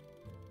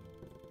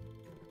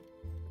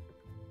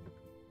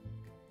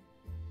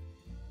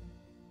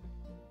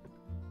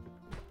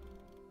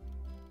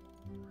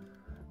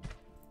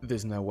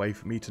 There's no way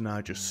for me to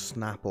now just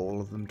snap all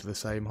of them to the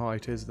same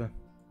height, is there?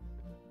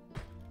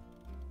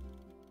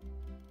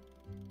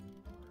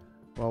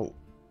 Well,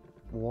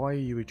 why are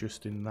you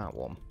adjusting that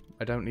one?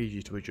 I don't need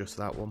you to adjust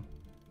that one.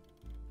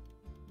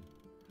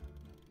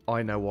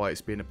 I know why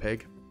it's been a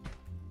pig.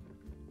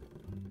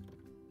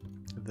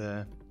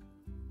 There.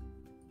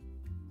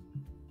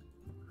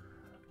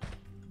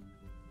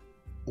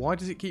 Why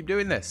does it keep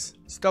doing this?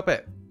 Stop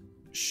it.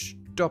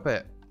 Stop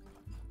it.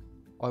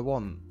 I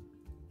want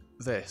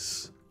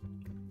this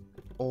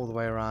all the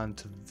way around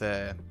to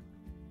there.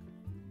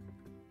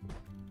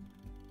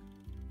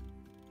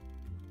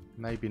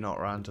 Maybe not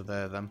around to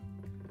there then.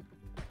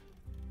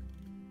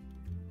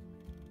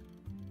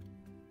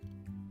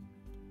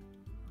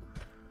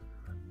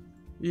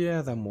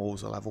 Yeah, them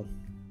walls are level.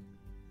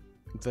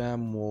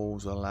 Them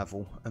walls are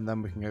level. And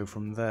then we can go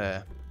from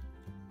there.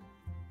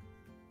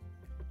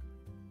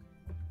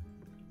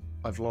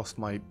 I've lost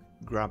my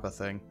grabber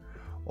thing.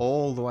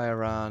 All the way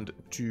around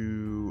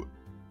to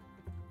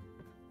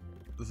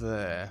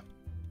there.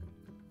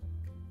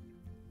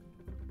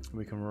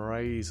 We can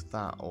raise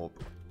that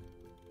up.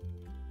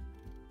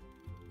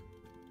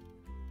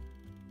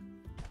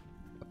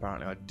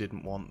 Apparently I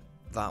didn't want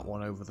that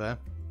one over there.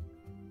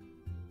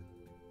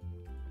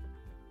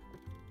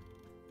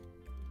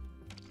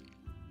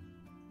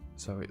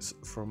 So it's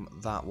from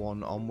that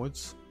one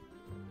onwards.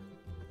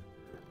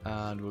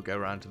 And we'll go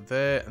around to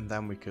there, and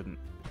then we can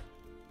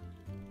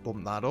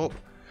bump that up.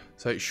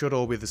 So it should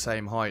all be the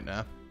same height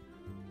now.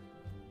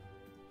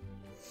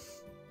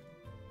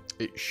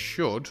 It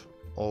should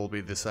all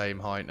be the same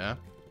height now.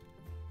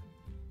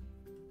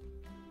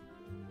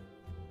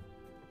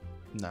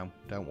 No,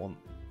 don't want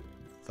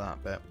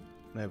that bit.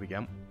 There we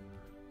go.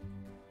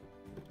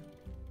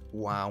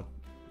 Wow.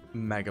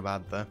 Mega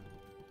bad there.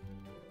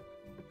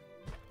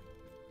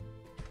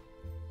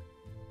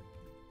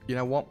 You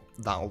know what?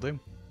 That'll do.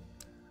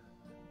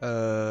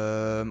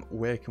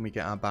 Where can we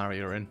get our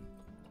barrier in?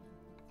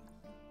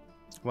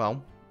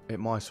 Well, it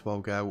might as well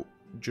go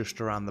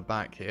just around the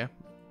back here.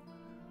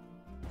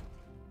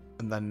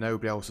 And then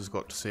nobody else has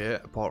got to see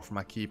it apart from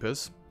our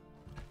keepers.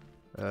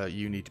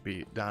 You need to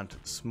be down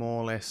to the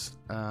smallest,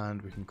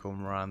 and we can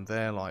come around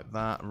there like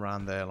that,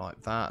 around there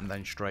like that, and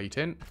then straight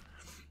in.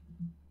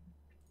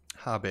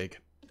 How big?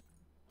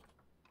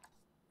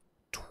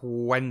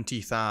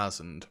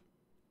 20,000.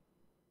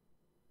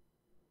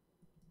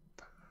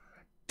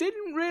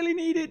 Didn't really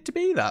need it to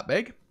be that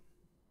big.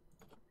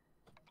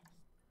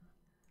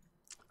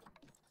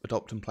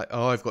 Adopt and play.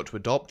 Oh, I've got to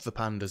adopt the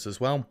pandas as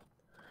well.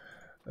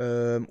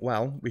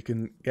 Well, we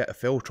can get a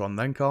filter on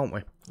then, can't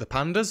we? The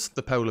pandas,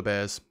 the polar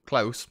bears.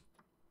 Close.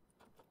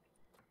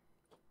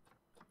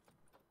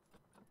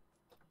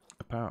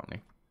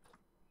 Apparently.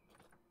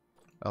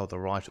 Oh, they're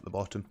right at the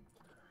bottom.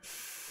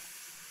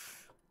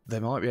 They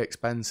might be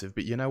expensive,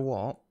 but you know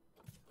what?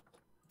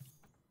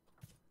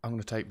 I'm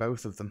going to take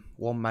both of them.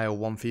 One male,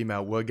 one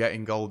female. We're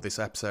getting gold this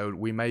episode.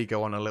 We may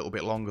go on a little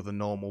bit longer than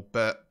normal,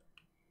 but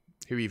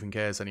Who even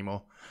cares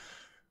anymore?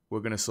 We're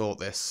going to sort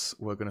this.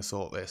 We're going to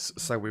sort this.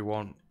 So we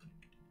want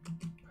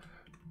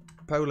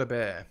polar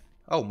bear.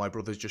 Oh, my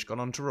brother's just gone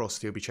on to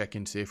Rust. He'll be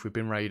checking to see if we've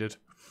been raided.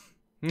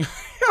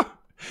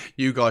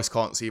 You guys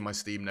can't see my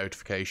Steam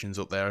notifications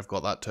up there. I've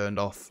got that turned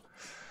off.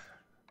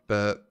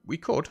 But we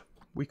could.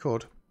 We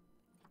could.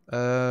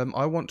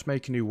 I want to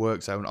make a new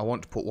work zone. I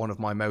want to put one of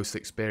my most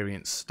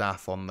experienced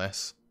staff on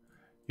this.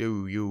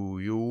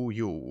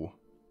 You.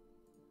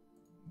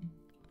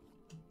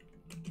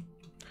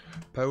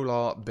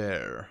 Polar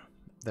bear.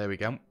 There we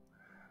go.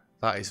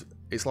 That is,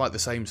 it's like the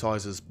same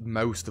size as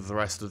most of the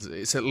rest of the,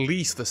 it's at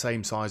least the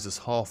same size as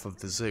half of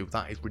the zoo.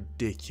 That is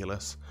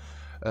ridiculous.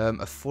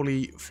 A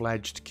fully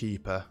fledged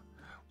keeper.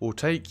 We'll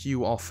take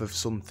you off of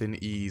something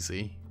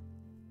easy.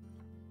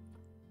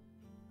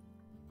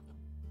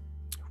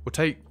 We'll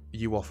take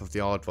you off of the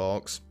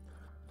aardvarks.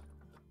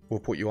 We'll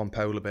put you on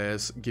polar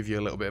bears, give you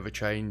a little bit of a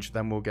change.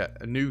 Then we'll get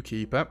a new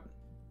keeper.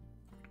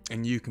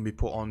 And you can be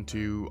put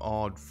onto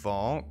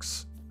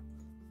aardvarks.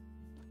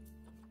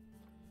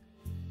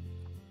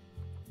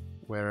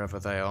 Wherever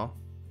they are.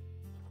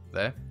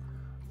 There.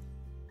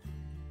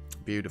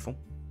 Beautiful.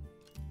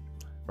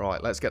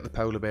 Right, let's get the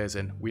polar bears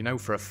in. We know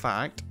for a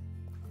fact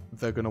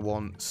they're going to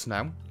want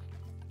snow.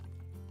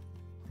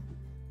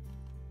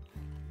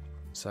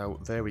 So,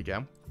 there we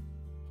go.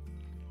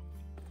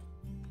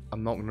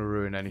 I'm not going to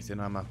ruin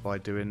anything, am I, by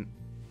doing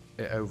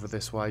it over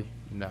this way?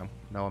 No.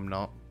 No, I'm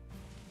not.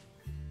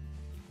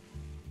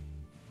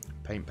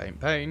 Paint.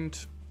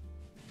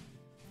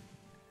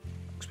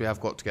 Because we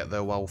have got to get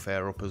their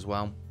welfare up as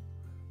well.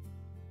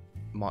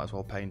 Might as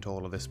well paint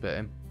all of this bit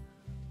in.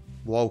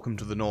 Welcome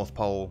to the North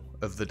Pole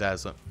of the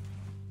desert.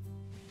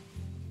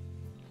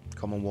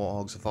 Common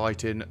warthogs are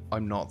fighting.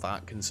 I'm not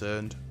that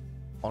concerned,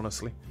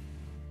 honestly.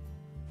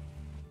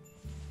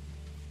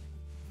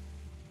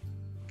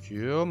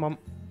 Come on.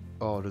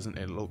 Oh, doesn't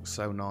it look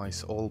so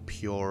nice? All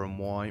pure and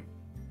white.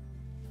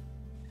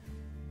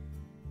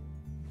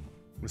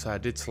 So I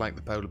did select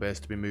the polar bears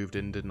to be moved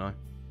in, didn't I?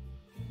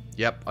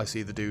 Yep, I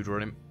see the dude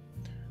running.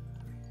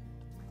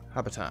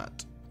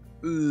 Habitat.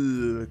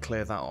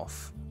 Clear that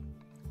off.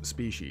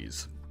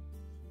 Species.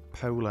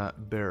 Polar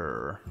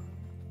bear.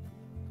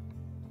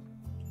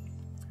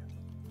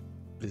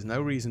 There's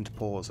no reason to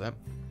pause it.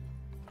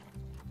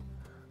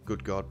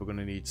 Good God, we're going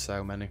to need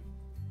so many.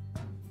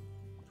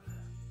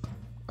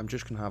 I'm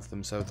just going to have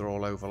them so they're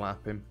all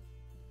overlapping.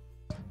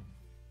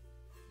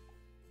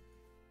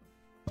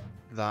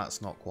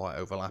 That's not quite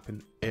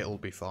overlapping. It'll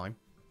be fine.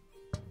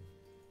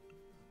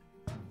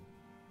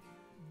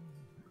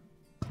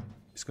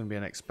 It's going to be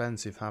an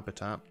expensive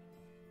habitat,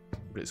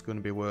 but it's going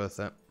to be worth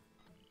it.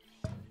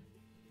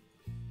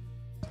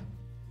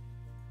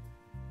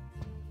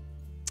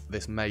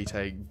 This may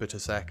take but a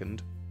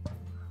second.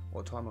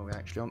 What time are we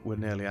actually on? We're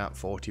nearly at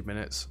 40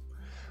 minutes.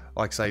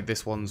 Like I say,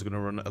 this one's going to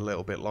run a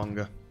little bit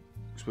longer,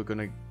 because we're going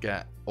to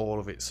get all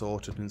of it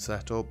sorted and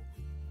set up.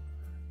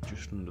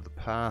 Just under the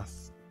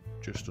path.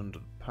 Just under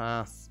the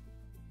path.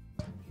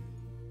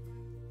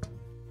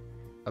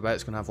 I bet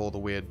it's going to have all the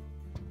weird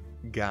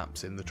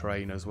gaps in the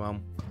terrain as well.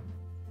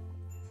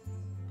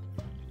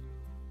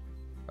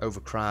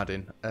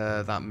 Overcrowding.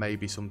 That may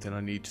be something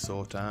I need to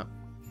sort out.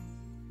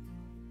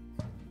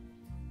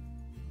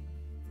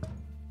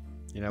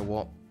 You know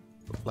what?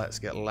 Let's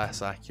get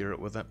less accurate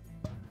with it.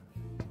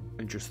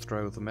 And just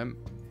throw them in.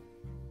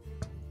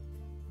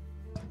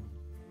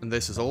 And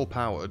this is all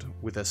powered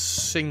with a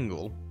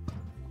single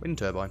wind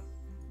turbine.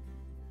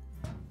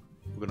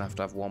 We're going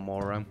to have one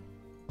more round.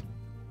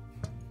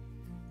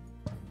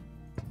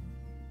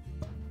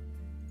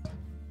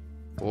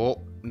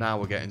 Oh, now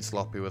we're getting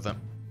sloppy with it.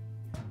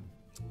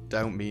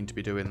 Don't mean to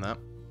be doing that.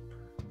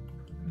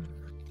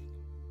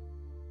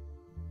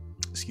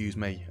 Excuse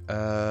me.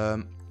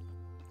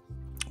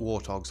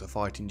 Warthogs are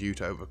fighting due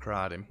to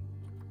overcrowding.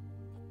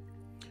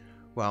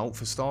 Well,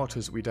 for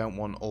starters, we don't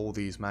want all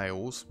these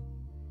males.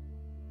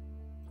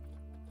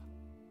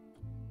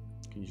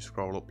 Can you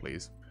scroll up,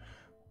 please?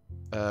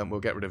 We'll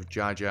get rid of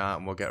Jaja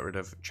and we'll get rid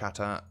of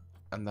Chatter.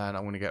 And then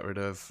I'm going to get rid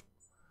of...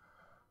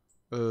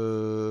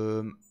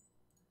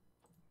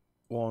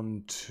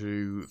 1,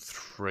 2,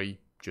 3.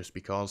 Just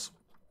because.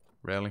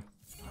 Really.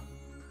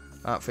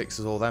 That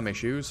fixes all them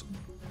issues.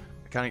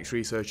 Mechanics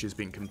research has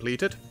been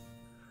completed.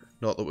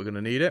 Not that we're going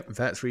to need it.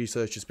 Vets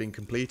research has been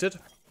completed.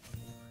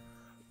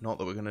 Not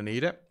that we're going to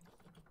need it.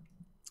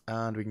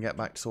 And we can get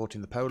back to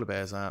sorting the polar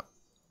bears out.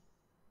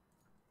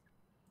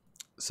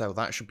 So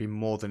that should be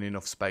more than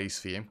enough space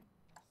for you.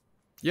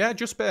 Yeah,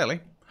 just barely.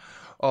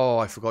 Oh,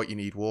 I forgot you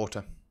need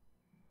water.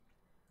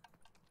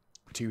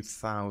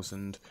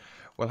 2,000.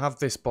 We'll have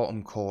this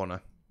bottom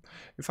corner.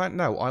 In fact,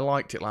 no, I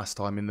liked it last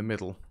time in the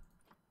middle.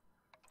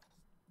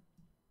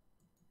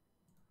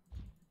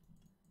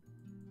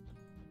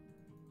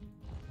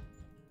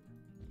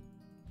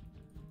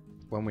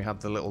 When we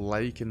had the little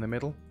lake in the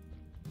middle.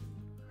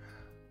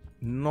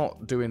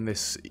 Not doing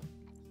this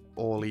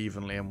all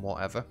evenly and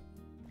whatever.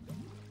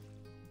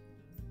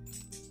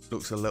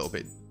 Looks a little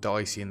bit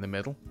dicey in the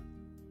middle.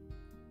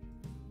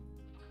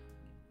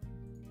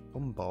 Oh,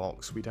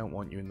 Unbox. We don't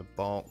want you in the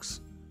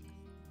box.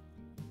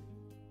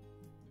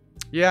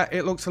 Yeah,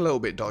 it looks a little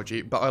bit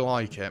dodgy, but I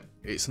like it.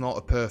 It's not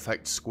a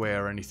perfect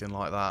square or anything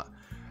like that.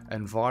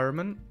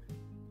 Environment.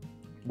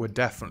 We're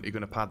definitely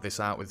going to pad this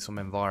out with some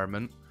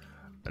environment.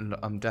 And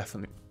I'm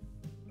definitely...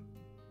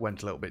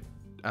 went a little bit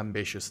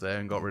ambitious there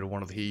and got rid of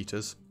one of the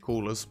heaters.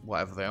 Coolers,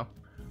 whatever they are.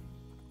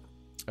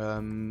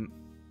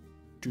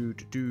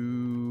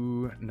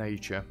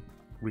 Nature.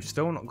 We've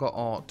still not got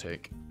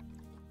Arctic.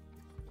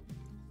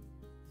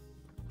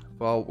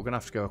 Well, we're going to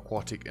have to go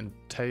aquatic and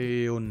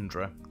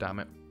tundra. Damn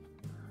it.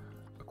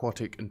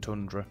 Aquatic and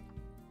tundra.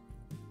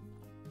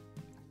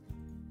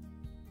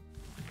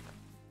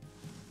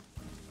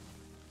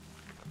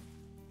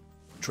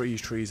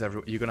 Trees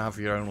everywhere. You're going to have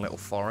your own little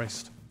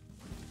forest.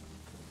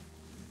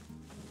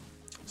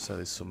 So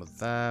there's some of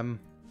them.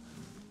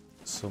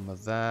 Some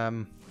of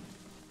them.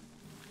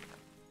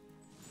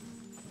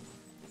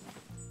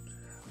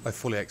 I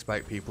fully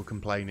expect people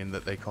complaining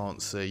that they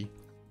can't see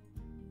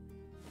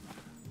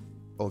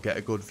or get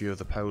a good view of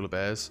the polar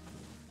bears.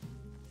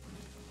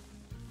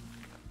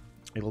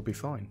 It'll be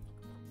fine.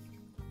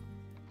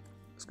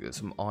 Let's get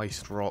some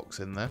iced rocks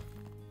in there.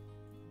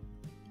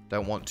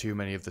 Don't want too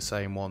many of the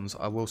same ones.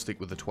 I will stick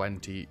with the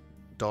 $20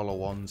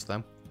 ones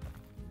then.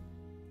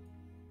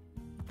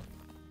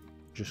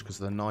 Just because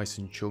they're nice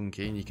and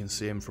chunky and you can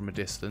see them from a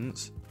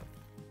distance.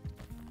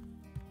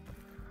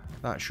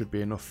 That should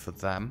be enough for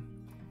them.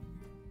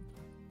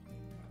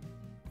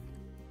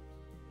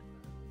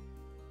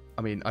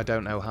 I mean, I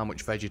don't know how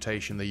much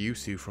vegetation they're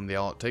used to from the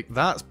Arctic.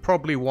 That's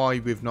probably why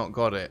we've not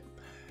got it.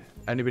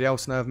 Anybody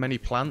else know of many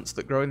plants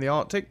that grow in the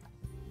Arctic?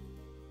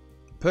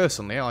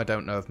 Personally, I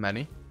don't know of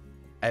many.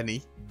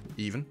 Any,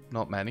 even.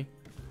 Not many.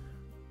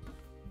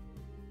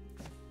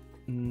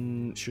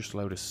 It's just a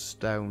load of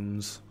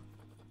stones.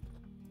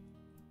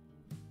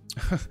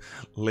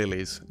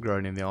 Lilies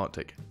growing in the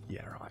Arctic.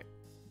 Yeah, right.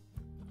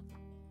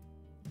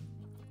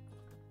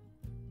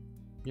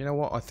 You know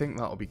what? I think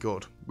that'll be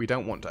good. We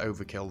don't want to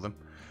overkill them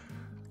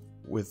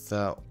with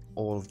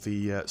all of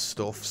the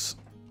stuffs.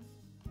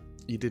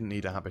 You didn't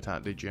need a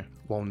habitat, did you?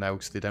 Well, no,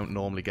 because they don't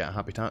normally get a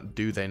habitat,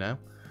 do they now?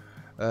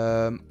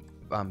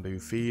 Bamboo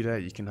feeder.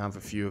 You can have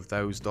a few of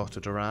those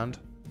dotted around.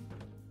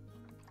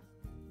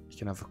 You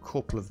can have a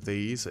couple of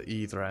these at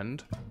either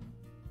end.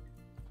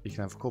 You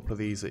can have a couple of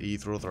these at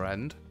either other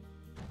end.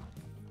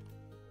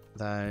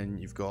 Then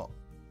you've got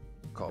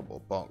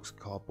cardboard box,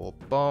 cardboard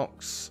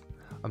box.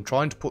 I'm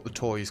trying to put the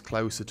toys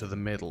closer to the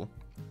middle,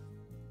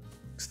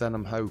 because then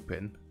I'm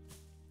hoping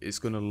it's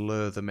going to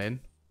lure them in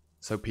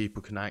so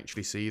people can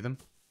actually see them.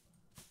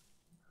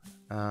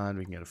 And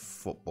we can get a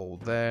football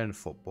there and a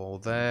football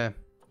there.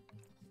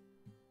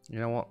 You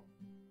know what?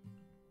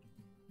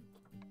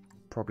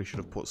 Probably should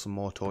have put some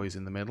more toys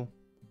in the middle.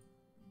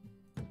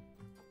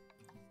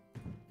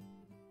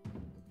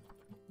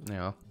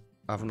 Yeah,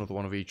 have another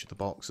one of each of the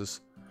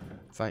boxes.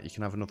 In fact, you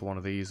can have another one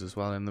of these as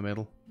well in the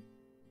middle.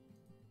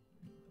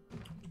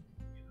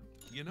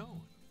 You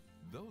know,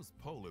 those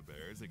polar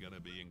bears are going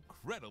to be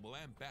incredible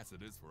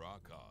ambassadors for our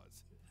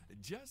cause.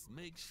 Just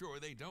make sure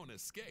they don't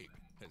escape,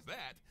 as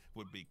that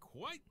would be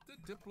quite the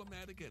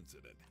diplomatic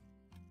incident.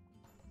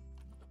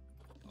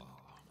 Oh,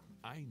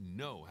 I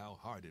know how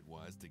hard it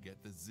was to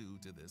get the zoo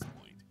to this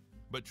point,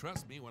 but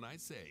trust me when I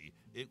say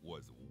it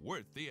was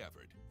worth the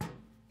effort.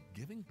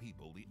 Giving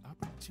people the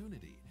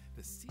opportunity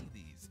to see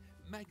these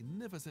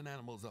magnificent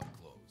animals up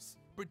close,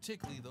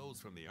 particularly those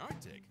from the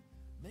Arctic,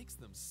 makes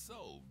them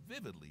so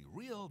vividly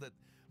real that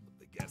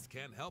the guests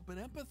can't help but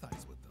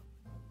empathize with them.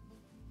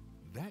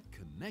 That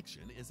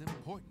connection is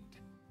important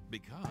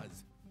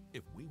because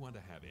if we want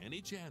to have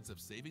any chance of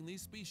saving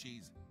these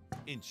species,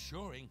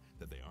 ensuring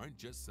that they aren't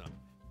just some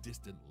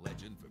distant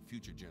legend for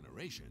future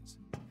generations,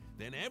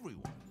 then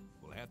everyone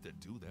will have to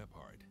do their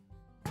part.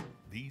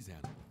 These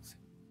animals,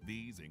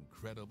 these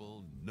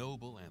incredible,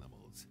 noble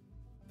animals,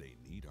 they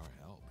need our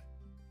help.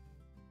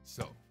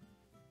 So,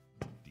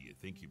 do you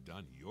think you've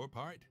done your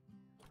part?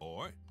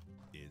 Or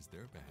is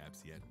there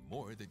perhaps yet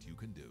more that you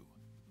can do?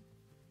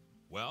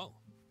 Well,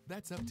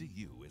 that's up to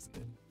you, isn't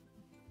it?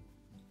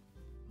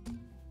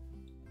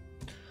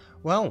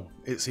 Well,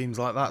 it seems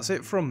like that's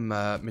it from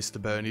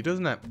Mr. Bernie,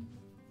 doesn't it?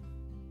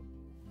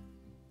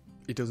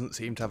 He doesn't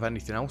seem to have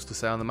anything else to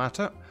say on the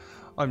matter.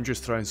 I'm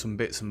just throwing some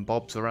bits and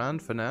bobs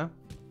around for now.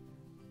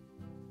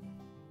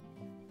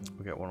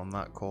 We'll get one on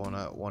that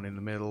corner, one in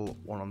the middle,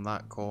 one on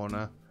that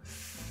corner.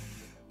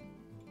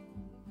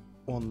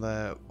 One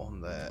there, one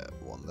there,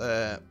 one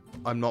there.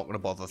 I'm not going to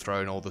bother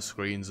throwing all the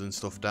screens and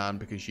stuff down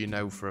because you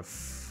know for a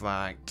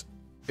fact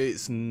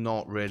it's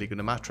not really going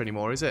to matter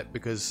anymore, is it?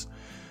 Because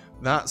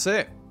that's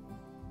it.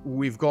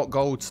 We've got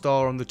Gold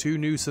Star on the 2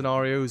 new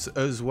scenarios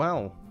as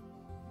well.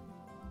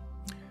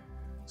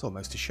 It's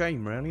almost a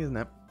shame, really, isn't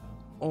it?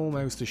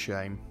 Almost a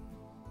shame.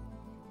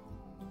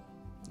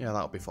 Yeah,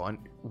 that'll be fine.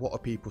 What are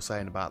people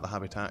saying about the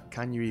habitat?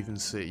 Can you even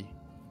see?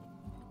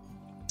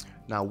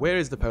 Now, where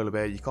is the polar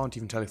bear? You can't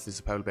even tell if there's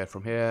a polar bear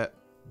from here.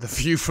 The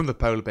view from the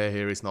polar bear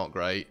here is not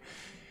great.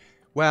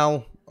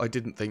 Well, I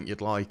didn't think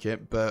you'd like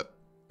it, but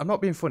I'm not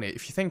being funny.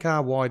 If you think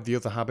how wide the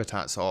other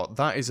habitats are,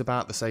 that is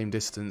about the same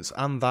distance.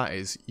 And that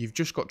is, you've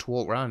just got to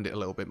walk around it a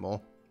little bit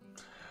more.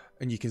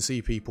 And you can see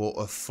people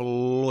are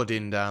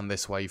flooding down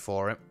this way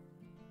for it.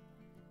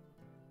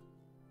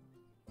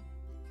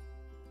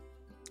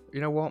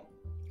 You know what?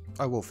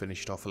 I will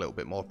finish it off a little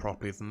bit more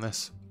properly than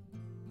this.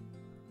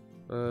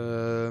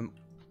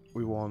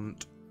 We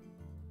want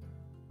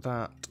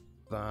that,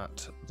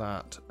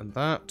 and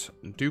that.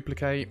 And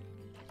duplicate.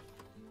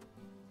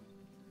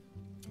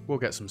 We'll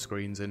get some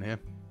screens in here.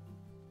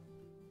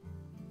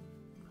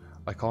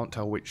 I can't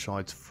tell which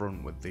side's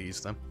front with these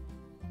then.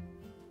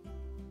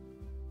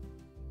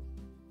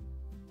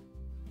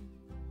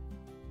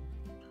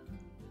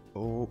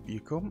 Oh,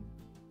 you come.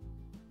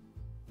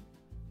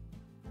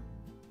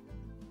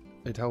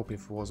 It'd help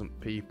if there wasn't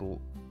people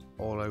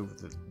all over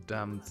the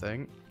damn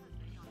thing.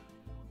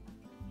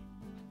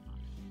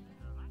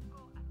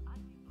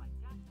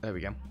 There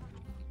we go.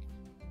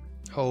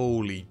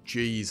 Holy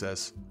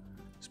Jesus.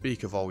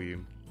 Speaker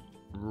volume.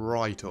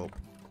 Right up.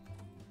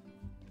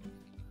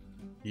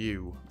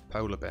 You,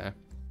 polar bear.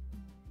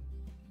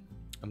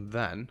 And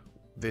then,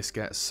 this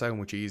gets so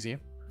much easier.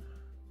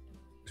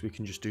 Because we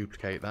can just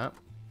duplicate that.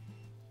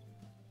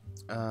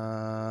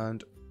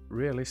 And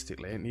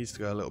realistically, it needs to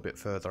go a little bit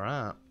further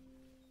out.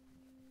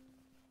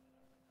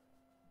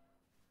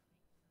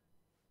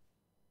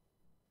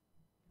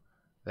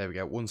 There we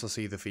go. Once I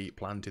see the feet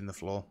planting the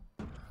floor,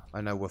 I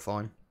know we're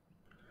fine.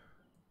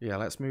 Yeah,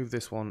 let's move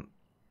this one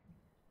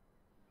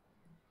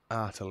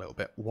out a little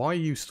bit. Why are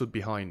you stood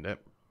behind it?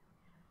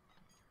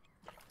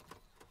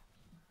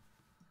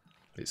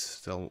 It's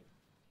still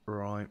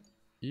right.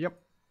 Yep.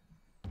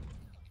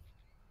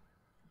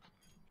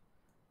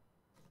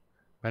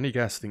 Many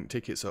guests think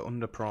tickets are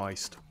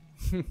underpriced.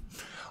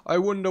 I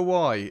wonder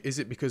why. Is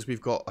it because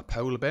we've got a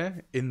polar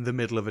bear in the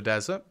middle of a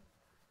desert?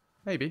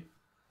 Maybe.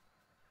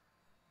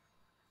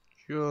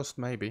 Just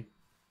maybe.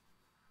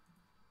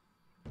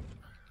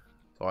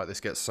 Alright,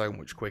 this gets so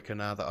much quicker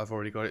now that I've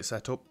already got it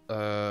set up.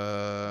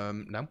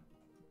 No.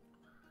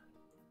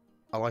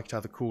 I liked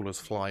how the cooler's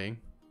flying.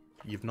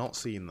 You've not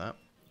seen that.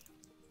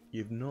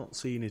 You've not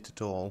seen it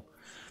at all.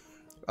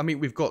 I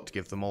mean, we've got to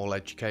give them all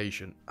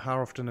education.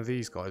 How often are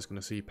these guys going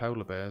to see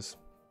polar bears?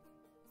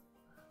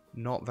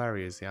 Not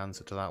very is the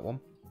answer to that one.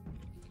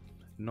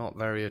 Not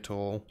very at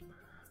all.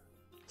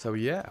 So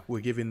yeah, we're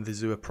giving the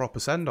zoo a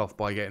proper send-off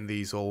by getting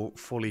these all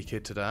fully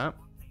kitted out.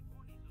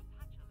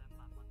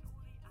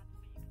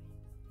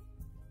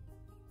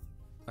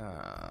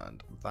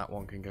 And that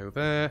one can go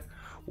there.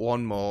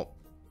 One more.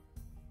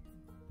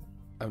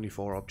 Only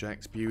 4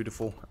 objects.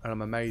 Beautiful. And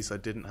I'm amazed I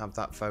didn't have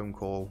that phone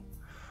call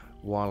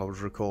while I was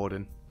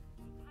recording.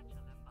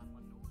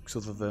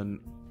 Because other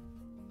than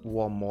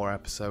one more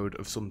episode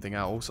of something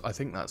else, I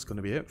think that's going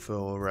to be it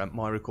for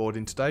my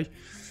recording today.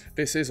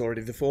 This is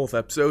already the 4th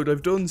episode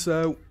I've done,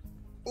 so...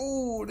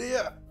 Oh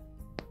dear.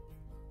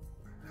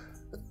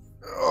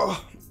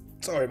 Oh,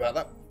 sorry about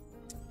that.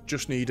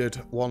 Just needed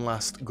one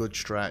last good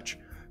stretch.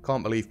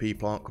 Can't believe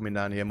people aren't coming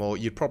down here more.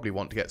 You'd probably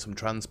want to get some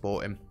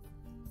transport in.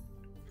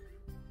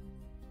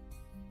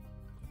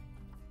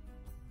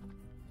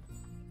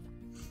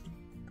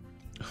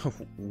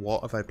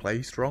 What have I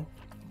placed wrong?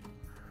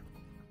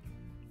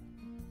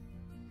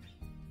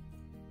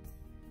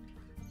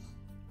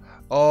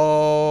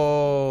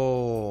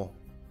 Oh,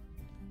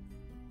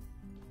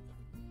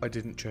 I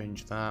didn't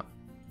change that.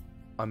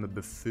 I'm a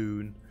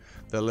buffoon.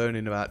 They're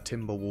learning about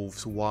timber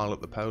wolves while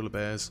at the polar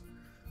bears.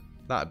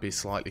 That'd be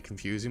slightly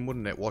confusing,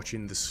 wouldn't it?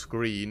 Watching the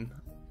screen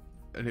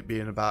and it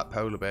being about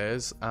polar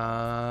bears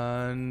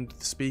and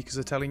the speakers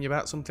are telling you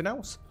about something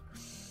else.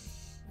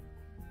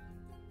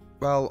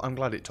 Well, I'm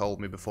glad it told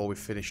me before we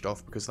finished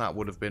off, because that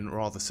would have been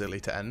rather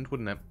silly to end,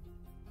 wouldn't it?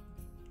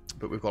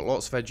 But we've got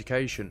lots of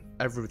education.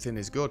 Everything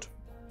is good.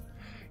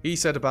 He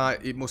said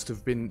about it must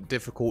have been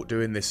difficult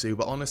doing this zoo,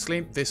 but honestly,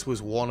 this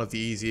was one of the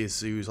easiest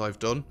zoos I've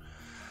done.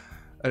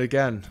 And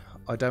again,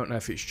 I don't know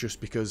if it's just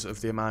because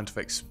of the amount of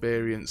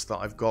experience that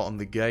I've got on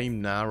the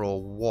game now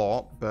or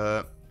what,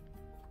 but...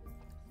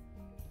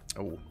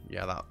 Oh,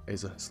 yeah, that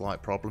is a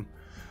slight problem.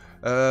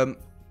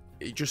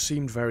 It just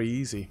seemed very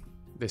easy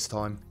this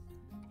time.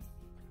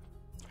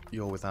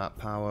 You're with that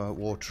power.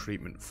 Water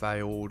treatment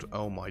failed.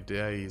 Oh my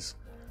days.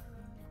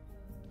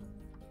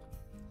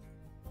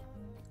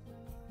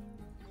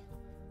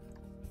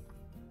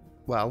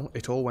 Well,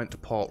 it all went to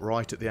pot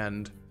right at the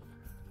end.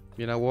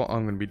 You know what?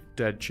 I'm going to be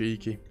dead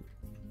cheeky.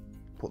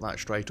 Put that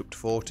straight up to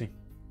 40.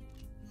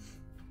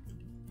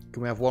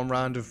 Can we have one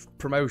round of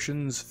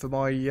promotions for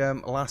my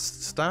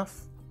last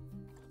staff?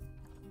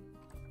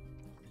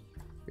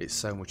 It's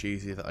so much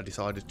easier that I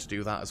decided to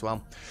do that as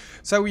well.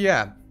 So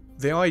yeah.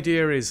 The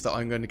idea is that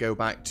I'm going to go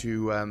back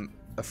to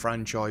a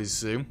franchise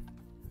zoo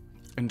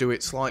and do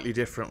it slightly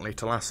differently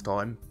to last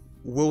time.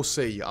 We'll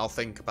see. I'll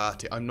think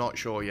about it. I'm not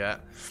sure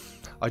yet.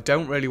 I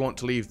don't really want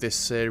to leave this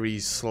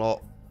series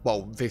slot,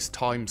 well, this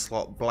time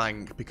slot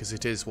blank, because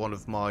it is one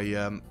of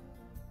my,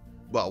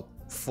 well,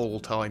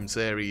 full-time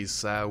series.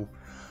 So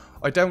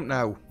I don't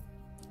know.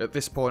 At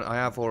this point, I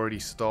have already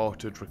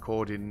started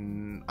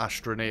recording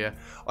Astroneer.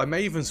 I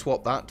may even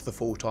swap that to the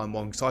full-time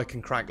one, because I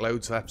can crack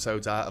loads of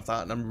episodes out of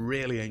that, and I'm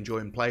really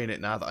enjoying playing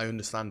it now that I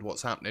understand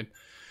what's happening.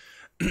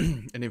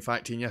 And in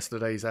fact, in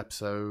yesterday's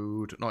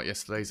episode, not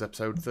yesterday's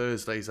episode,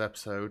 Thursday's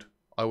episode,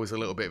 I was a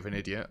little bit of an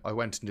idiot. I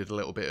went and did a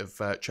little bit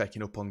of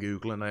checking up on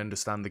Google, and I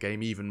understand the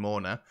game even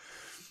more now.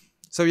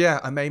 So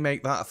yeah, I may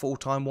make that a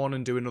full-time one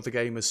and do another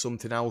game as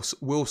something else.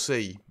 We'll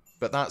see.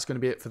 But that's going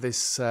to be it for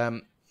this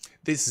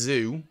this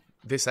zoo,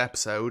 this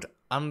episode,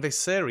 and this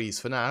series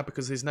for now,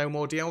 because there's no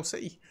more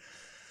DLC.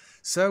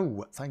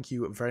 So, thank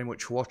you very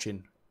much for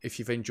watching. If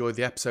you've enjoyed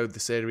the episode, the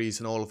series,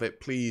 and all of it,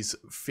 please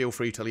feel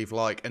free to leave a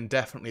like, and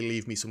definitely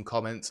leave me some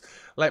comments.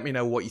 Let me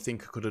know what you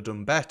think I could have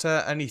done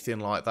better, anything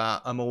like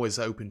that. I'm always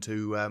open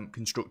to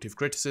constructive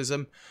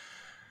criticism.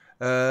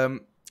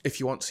 If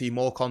you want to see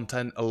more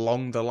content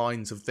along the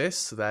lines of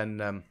this,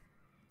 then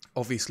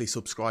obviously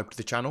subscribe to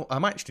the channel.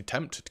 I'm actually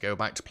tempted to go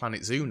back to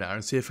Planet Zoo now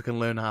and see if I can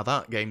learn how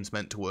that game's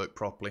meant to work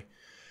properly.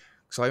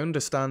 Because I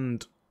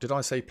understand... Did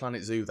I say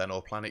Planet Zoo then,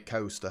 or Planet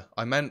Coaster?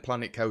 I meant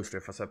Planet Coaster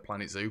if I said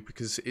Planet Zoo,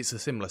 because it's a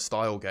similar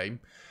style game.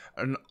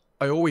 And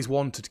I always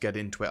wanted to get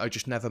into it, I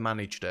just never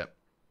managed it.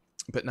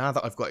 But now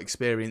that I've got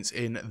experience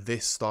in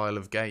this style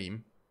of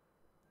game,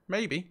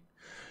 maybe,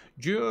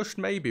 just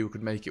maybe we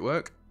could make it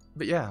work.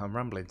 But yeah, I'm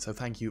rambling, so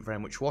thank you very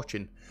much for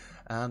watching.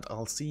 And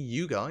I'll see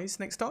you guys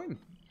next time.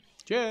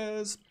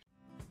 Cheers!